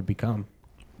basketball would become.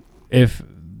 if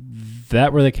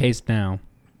that were the case now,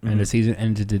 and the season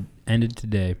ended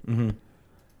today,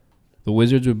 the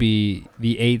Wizards would be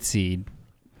the 8th seed,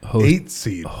 8th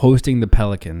seed hosting the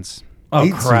Pelicans. Oh,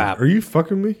 8th crap. Seed. Are you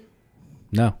fucking me?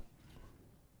 No.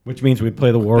 Which means we'd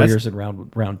play the Warriors in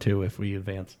round 2 if we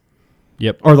advance.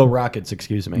 Yep. Or the Rockets,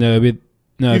 excuse me. No,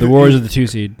 the Warriors are the 2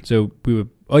 seed. So we would.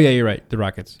 Oh yeah, you're right. The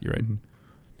Rockets. You're right. 2,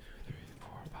 3, 4,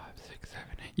 5, 6, 7,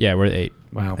 8. Yeah, we're at 8.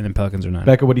 Wow. And then Pelicans are 9.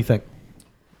 Becca, what do you think?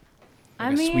 I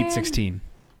Like a mean, Sweet 16.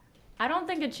 I don't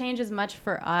think it changes much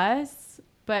for us,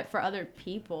 but for other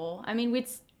people, I mean,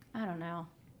 I don't know.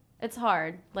 It's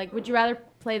hard. Like, would you rather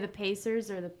play the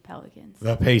Pacers or the Pelicans?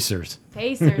 The Pacers.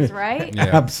 Pacers, right? Yeah.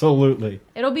 Absolutely.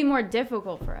 It'll be more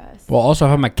difficult for us. Well, also,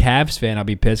 if I'm a Cavs fan, I'll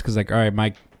be pissed because, like, all right,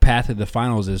 my path to the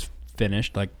finals is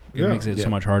finished. Like, it makes it so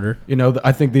much harder.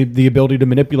 I think the ability to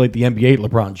manipulate the NBA,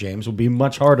 LeBron James, will be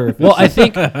much harder. If Well, I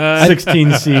think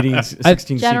 16 seeding,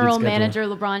 16 General seeded manager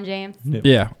LeBron James.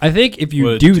 Yeah, I think if you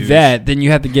What a do douche. that, then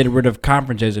you have to get rid of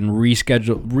conferences and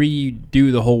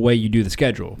redo the whole way you do the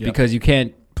schedule because you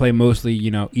can't play mostly,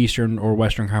 Eastern or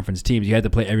Western Conference teams. You had to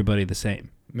play everybody the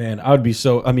same. Man, I would be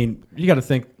so. I mean, you got to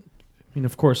think. I mean,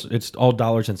 of course, it's all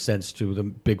dollars and cents to the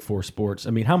big 4 sports.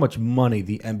 I mean, how much money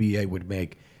the NBA would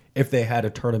make if they had a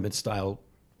tournament style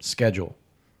schedule?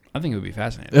 I think it would be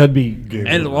fascinating. That'd be. And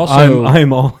it'll also,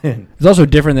 I'm all in. it's also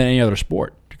different than any other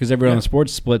sport because every other sport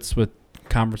splits with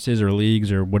conferences or leagues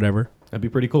or whatever. That'd be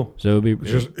pretty cool. So it'd be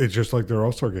It's just like their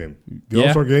All-Star game. The Yeah.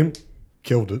 All-Star game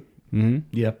killed it.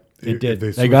 Yep, If it did.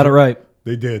 they They got it right.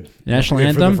 They did. national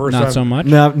And for the anthem. first Not time- so much.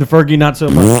 No, Fergie, not so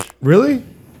much. Really?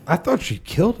 I thought she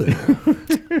killed it.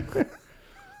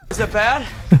 Is that bad?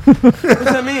 What does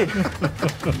that mean?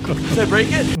 Did I break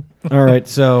it? All right,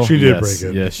 so She did Yes,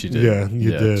 break it. yes, she did. Yeah,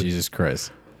 you did. Jesus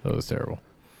Christ, that was terrible.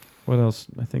 what else?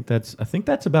 I think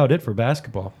that's about it for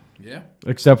basketball. Yeah.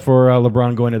 Except for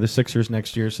LeBron going to the Sixers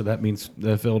next year, so that means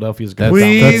Philadelphia's going That's, to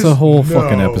Please, that's a whole no.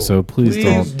 fucking episode. Please,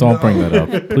 Please, don't bring no.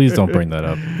 that up. Please don't bring that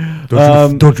up.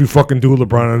 Don't you fucking do it,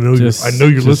 LeBron. I know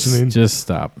you're listening. Just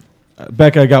stop.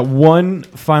 Becca, I got one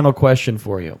final question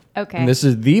for you. Okay. And this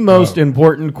is the most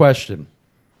important question.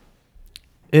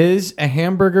 Is a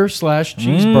hamburger /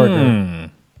 cheeseburger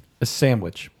a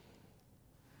sandwich?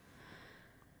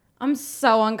 I'm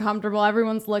so uncomfortable.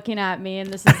 Everyone's looking at me,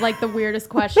 and this is like the weirdest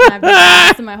question I've been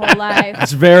asked in my whole life.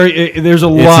 It's very. There's a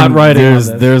lot writing on this.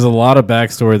 There's a lot of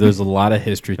backstory. There's a lot of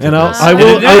history to And this. I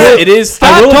will. It is.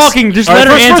 Stop talking. Just let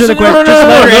her answer the question. Just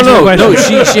let her answer the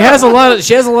question. No, she has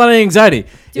a lot of anxiety.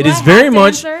 It is very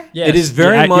much. It is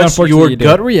very much your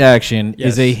gut reaction.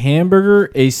 Is a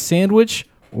hamburger a sandwich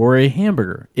or a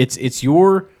hamburger? It's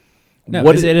your. No,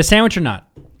 what is it a sandwich or not?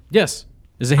 Yes.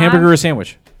 Is a hamburger a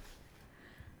sandwich?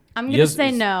 I'm going to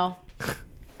say no.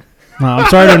 No, I'm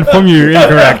sorry to inform you, you're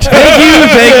incorrect.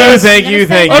 Thank you.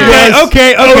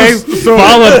 Okay. So-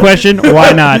 Follow-up question: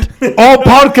 why not? All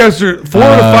podcasters, 4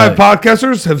 out of 5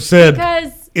 podcasters have said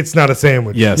Because it's not a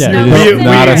sandwich. Yes, Yeah. it No, is no,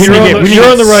 not no. a We sandwich.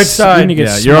 You're on the right side.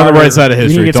 Yeah, you're on the right side of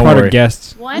history. You need to get Don't smarter worry.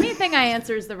 guests. well, anything I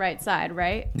answer is the right side,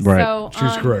 right? Right. So,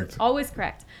 She's correct. Always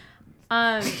correct.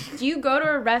 Do you go to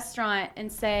a restaurant and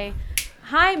say,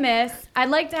 "Hi, miss, I'd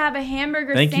like to have a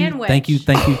hamburger sandwich"? Thank you.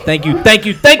 That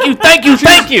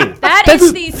That's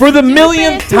is the for the stupidest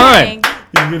millionth time.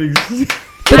 thing.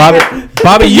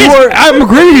 Bobby, you are. I'm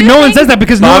agreeing with you. No one says that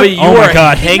because Bobby, no. you Oh my are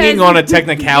God. hanging Because- on a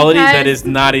technicality that because- is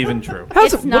not even true.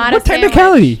 How's It's it, not what a sandwich.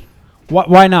 technicality?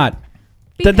 Why not?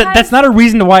 That's Because- not a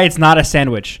reason to why it's not a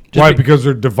sandwich. Just Why? Because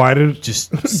they're divided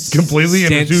Just completely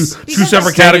into two Because-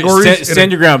 separate Stand- categories.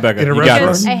 Stand your ground, Becca. in a You got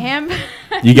restaurant? this. A ham.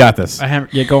 You got this.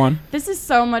 yeah, go on. This is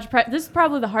so much. This is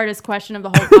probably the hardest question of the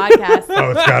whole podcast.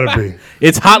 Oh, it's got to be.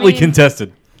 It's hotly mean-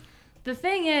 contested. The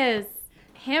thing is,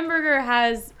 hamburger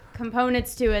has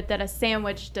components to it that a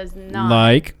sandwich does not.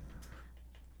 Like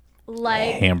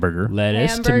Hamburger.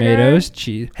 lettuce, Hamburger. tomatoes,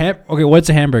 cheese. Okay, what's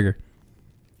a hamburger?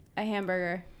 A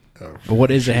hamburger. But what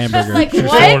is a hamburger? Like She's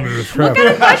what? throwing it in a trap. What kind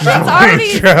of questions are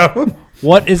these? Trap.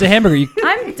 What is a hamburger?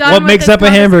 I'm done. What with makes this up a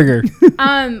hamburger?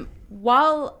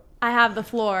 While I have the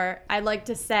floor, I'd like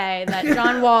to say that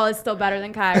John Wall is still better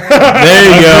than Kyrie.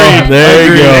 There you go.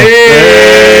 There you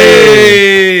go.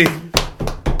 Hey!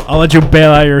 I'll let you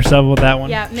bail out yourself with that one.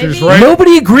 Yeah, maybe. She's right.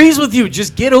 Nobody agrees with you.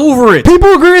 Just get over it.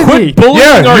 People agree with me. Bullying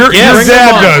Yeah, our your guests.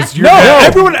 dad does. Your dad.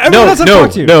 Everyone else I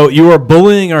talk to. No, you are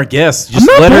bullying our guests. Just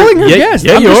I'm not let bullying her, her yeah, guests.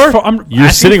 Yeah, I'm you just are. fo- I'm You're asking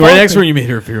sitting right folks next to to- her. You made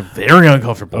her feel very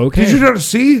uncomfortable. Okay. Did you not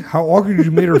see how awkward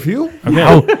you made her feel?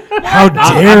 How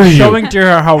dare I'm you? showing to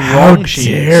her how wrong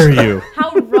she is. you?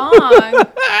 How wrong?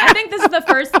 I think this is the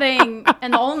first thing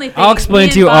and the only thing I'll explain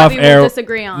me to you and Bobby off air. will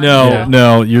disagree on. No, so.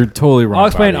 no, you're totally wrong. I'll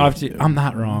explain Bobby. off to you. I'm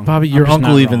not wrong. Bobby, I'm your just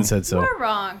uncle not even wrong. said so. You're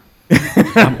wrong.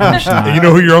 I'm just not. And you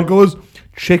know who your uncle is?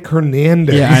 Chick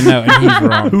Hernandez. Yeah, I know, and he's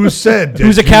wrong. Who said?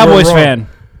 Who's a that you were Cowboys wrong. fan?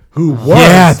 Who was?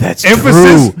 Yeah, that's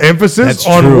emphasis. true. Emphasis That's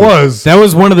on true. was. That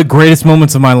was one of the greatest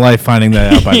moments of my life finding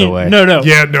that out, by the way. No.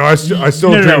 Yeah, no, I still No.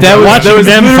 dream That about was, Watching that was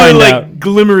them literally find like out.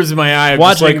 glimmers in my eye. I'm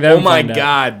just Watching like, them oh my find out.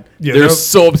 God. Yeah, They're that-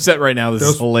 so upset right now. This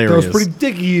is hilarious. That was pretty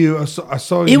dicky. You. I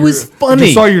saw. It was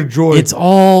funny. I saw your joy. It's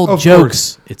all Of jokes.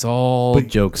 course. It's all But-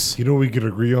 jokes. You know what we could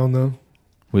agree on though?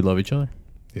 We love each other.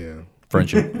 Yeah.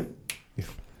 Friendship.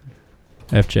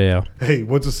 FJL. Hey,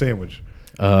 what's a sandwich?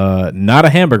 Not a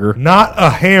hamburger. Not a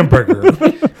hamburger.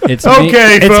 It's Okay, meat,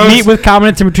 it's folks. meat with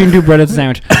condiments in between two bread. It's a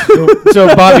sandwich. So,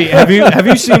 Bobby, have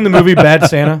you seen the movie Bad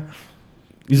Santa?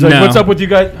 He's like, No. what's up with you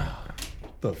guys?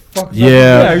 the fuck?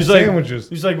 Yeah. He's like, Sandwiches.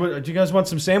 He's like, what, do you guys want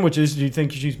some sandwiches? Do you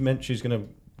think she's gonna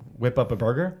whip up a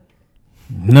burger?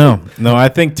 No. I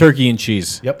think turkey and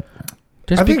cheese. Yep.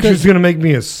 Just I think because she's gonna make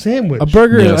me a sandwich. a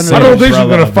burger Yeah, is under I the don't think she's umbrella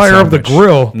gonna of a fire up the sandwich.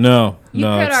 grill. No. You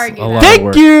no. could it's argue a that. lot of Thank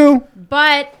work. you.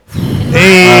 But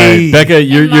Hey, Becca,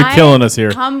 you're in my killing us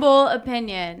here. Humble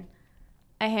opinion,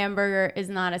 a hamburger is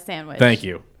not a sandwich. Thank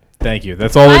you.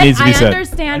 That's all that But needs to be I said.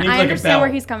 understand. I need I like a understand where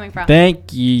bell. he's coming from.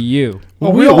 Thank you.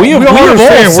 well, We all have all understand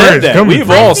where said it's that. coming We've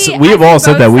from. all I see- we have I all see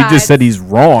said that. both We just sides. said he's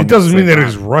wrong. It doesn't at mean the that same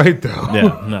it's time. right though.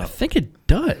 Yeah, no. I think it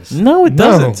does. No, it No.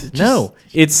 doesn't. No,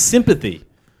 it's sympathy.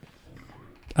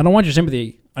 I don't want your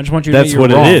sympathy. I just want you to That's admit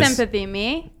you're what it wrong. is. Sympathy,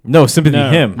 me? No, sympathy No.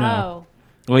 him. Oh.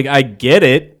 Like I get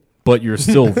it, but you're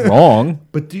still wrong.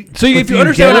 But do, So if but you do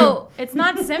understand get what it? No, it's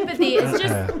not sympathy. It's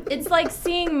just, it's like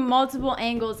seeing multiple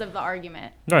angles of the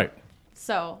argument. Right.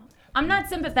 So I'm not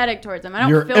sympathetic towards him. I don't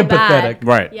You're feel empathetic. bad.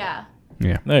 Right. Yeah.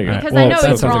 Yeah. There you go. Because Well, I know that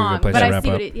he's sounds like a wrong, good place but to I wrap see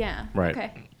up. what it, yeah. Right.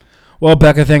 Okay. Well,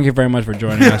 Becca, thank you very much for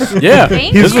joining us. Yeah.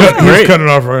 Thank This you. was He's He's great. cutting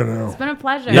off right now. It's been a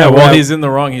pleasure. Yeah, well, well, he's in the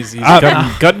wrong. He's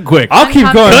cutting quick. I'll keep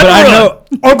going, but I know.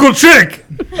 Uncle Chick,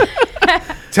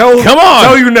 Come on.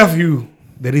 tell your nephew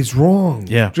that he's wrong.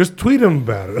 Yeah. just tweet him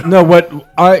about it. No, what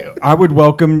I would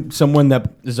welcome someone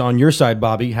that is on your side,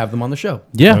 Bobby. Have them on the show.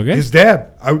 Yeah. Okay. His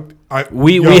dad.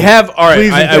 We yo, have all right.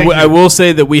 please and thank I you. will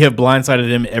say that we have blindsided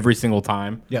him every single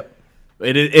time. Yep.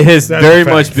 It has That's very a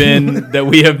fact. much been that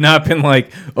we have not been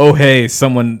like, oh hey,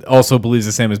 someone also believes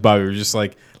the same as Bobby. We're just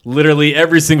like, literally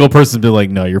every single person's been like,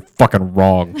 "No, you're fucking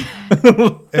wrong."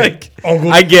 Like,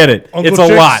 Uncle- I get it. Uncle It's a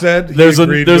Chick lot. said he There's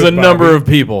agreed a with number Bobby, of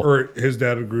people. or his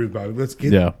dad agreed with Bobby. Let's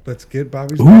get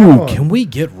Bobby's dad Ooh, on. can we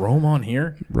get Rome on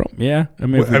here? Yeah, I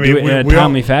mean, if we I do mean, it in we a all-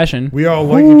 timely fashion. We all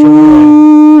like each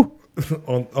other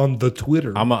on the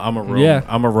Twitter. I'm a Rome. Yeah.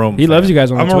 I'm a Rome. He fan. loves you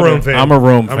guys on I'm a Twitter. Rome fan. I'm a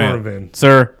Rome I'm fan. a Rome fan.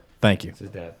 Sir, thank you.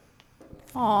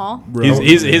 Aw.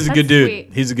 He's a That's good dude. sweet.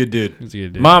 He's a good dude. He's a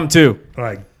good dude. Mom too.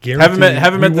 I guarantee Haven't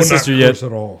met we the will not sister yet. curse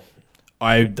at all.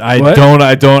 I What?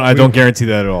 don't guarantee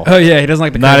that at all. Oh yeah, he doesn't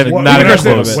like the Not curse. even- Well, not when, even I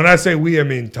say, close. when I say we, I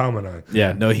mean Tom and I.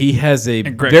 Yeah, no, he has a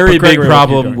And Greg- very but Gregory big will keep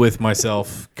problem going. with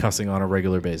myself cussing on a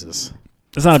regular basis.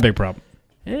 It's not a big problem.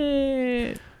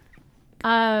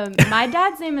 My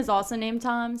dad's name is also named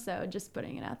Tom, so just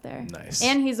putting it out there. Nice.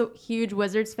 And he's a huge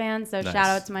Wizards fan, so Nice. shout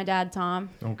out to my dad, Tom.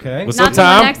 Okay. What's Not up, the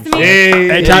one Tom? next to me.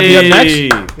 Hey, Tom, you up Hey.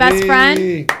 next? Best friend.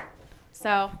 Hey.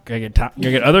 So Gotta get Tom.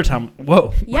 Gotta get other Tom.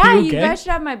 Whoa. yeah, You you okay? guys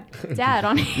should have my dad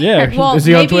on here. Yeah. Well, Is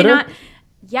he on maybe Twitter? not.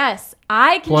 Yes,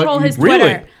 I control his Really?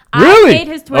 Twitter. Really? I made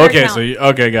his Twitter Okay, account.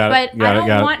 so got But it. I Got don't it.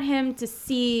 Got want him to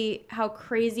see how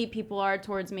crazy people are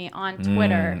towards me on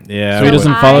Twitter. Yeah. So he I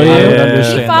doesn't wouldn't- follow you? I would Yeah.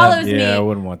 understand He that. follows me. Yeah, I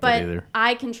wouldn't want that but either.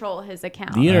 I control his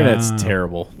account. The internet's Ah.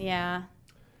 terrible. Yeah.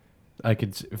 I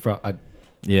could.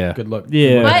 Yeah. Good luck. Yeah.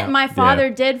 Good luck. But my father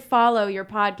did follow your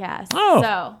podcast. Oh.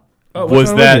 So Was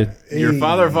wrong that with your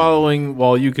father following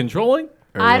while you controlling?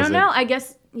 Or I was don't it- know. I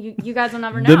guess you guys will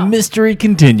never know. The mystery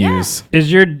continues.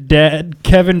 Is your dad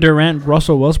Kevin Durant,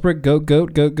 Russell Westbrook, goat?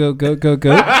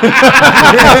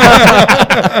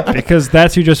 Because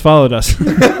that's who just followed us.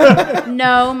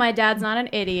 No, my dad's not an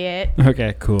idiot.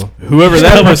 Okay, cool. Whoever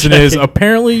that person is,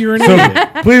 apparently you're an idiot.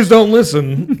 Please don't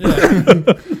listen.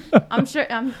 I'm sure.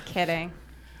 I'm kidding.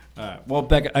 Well,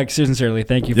 Becca, sincerely,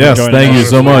 thank you for Yes, joining thank us. you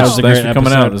so That much. was a Thanks great for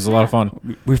coming out. episode. It was a lot of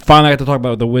fun. We finally got to talk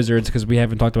about the Wizards because we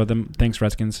haven't talked about them. Thanks,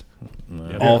 Redskins.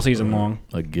 All season long.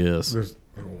 I guess. There's-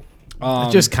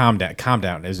 Just calm down. Calm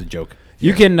down. It was a joke.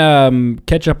 You can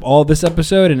catch up all this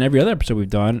episode and every other episode we've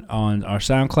done on our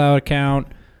SoundCloud account,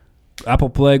 Apple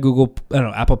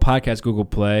Podcasts, Google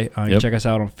Play. You can Yep. check us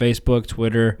out on Facebook,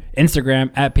 Twitter, Instagram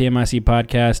at PMIC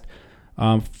Podcast.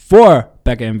 For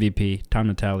Becca MVP, Tom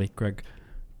Natale, Greg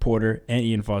Porter, and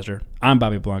Ian Foster, I'm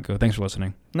Bobby Blanco. Thanks for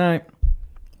listening. Night.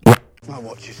 My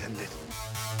watch is ended.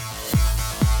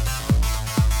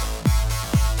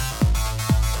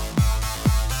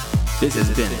 This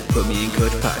has been Put Me in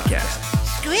Coach Podcast.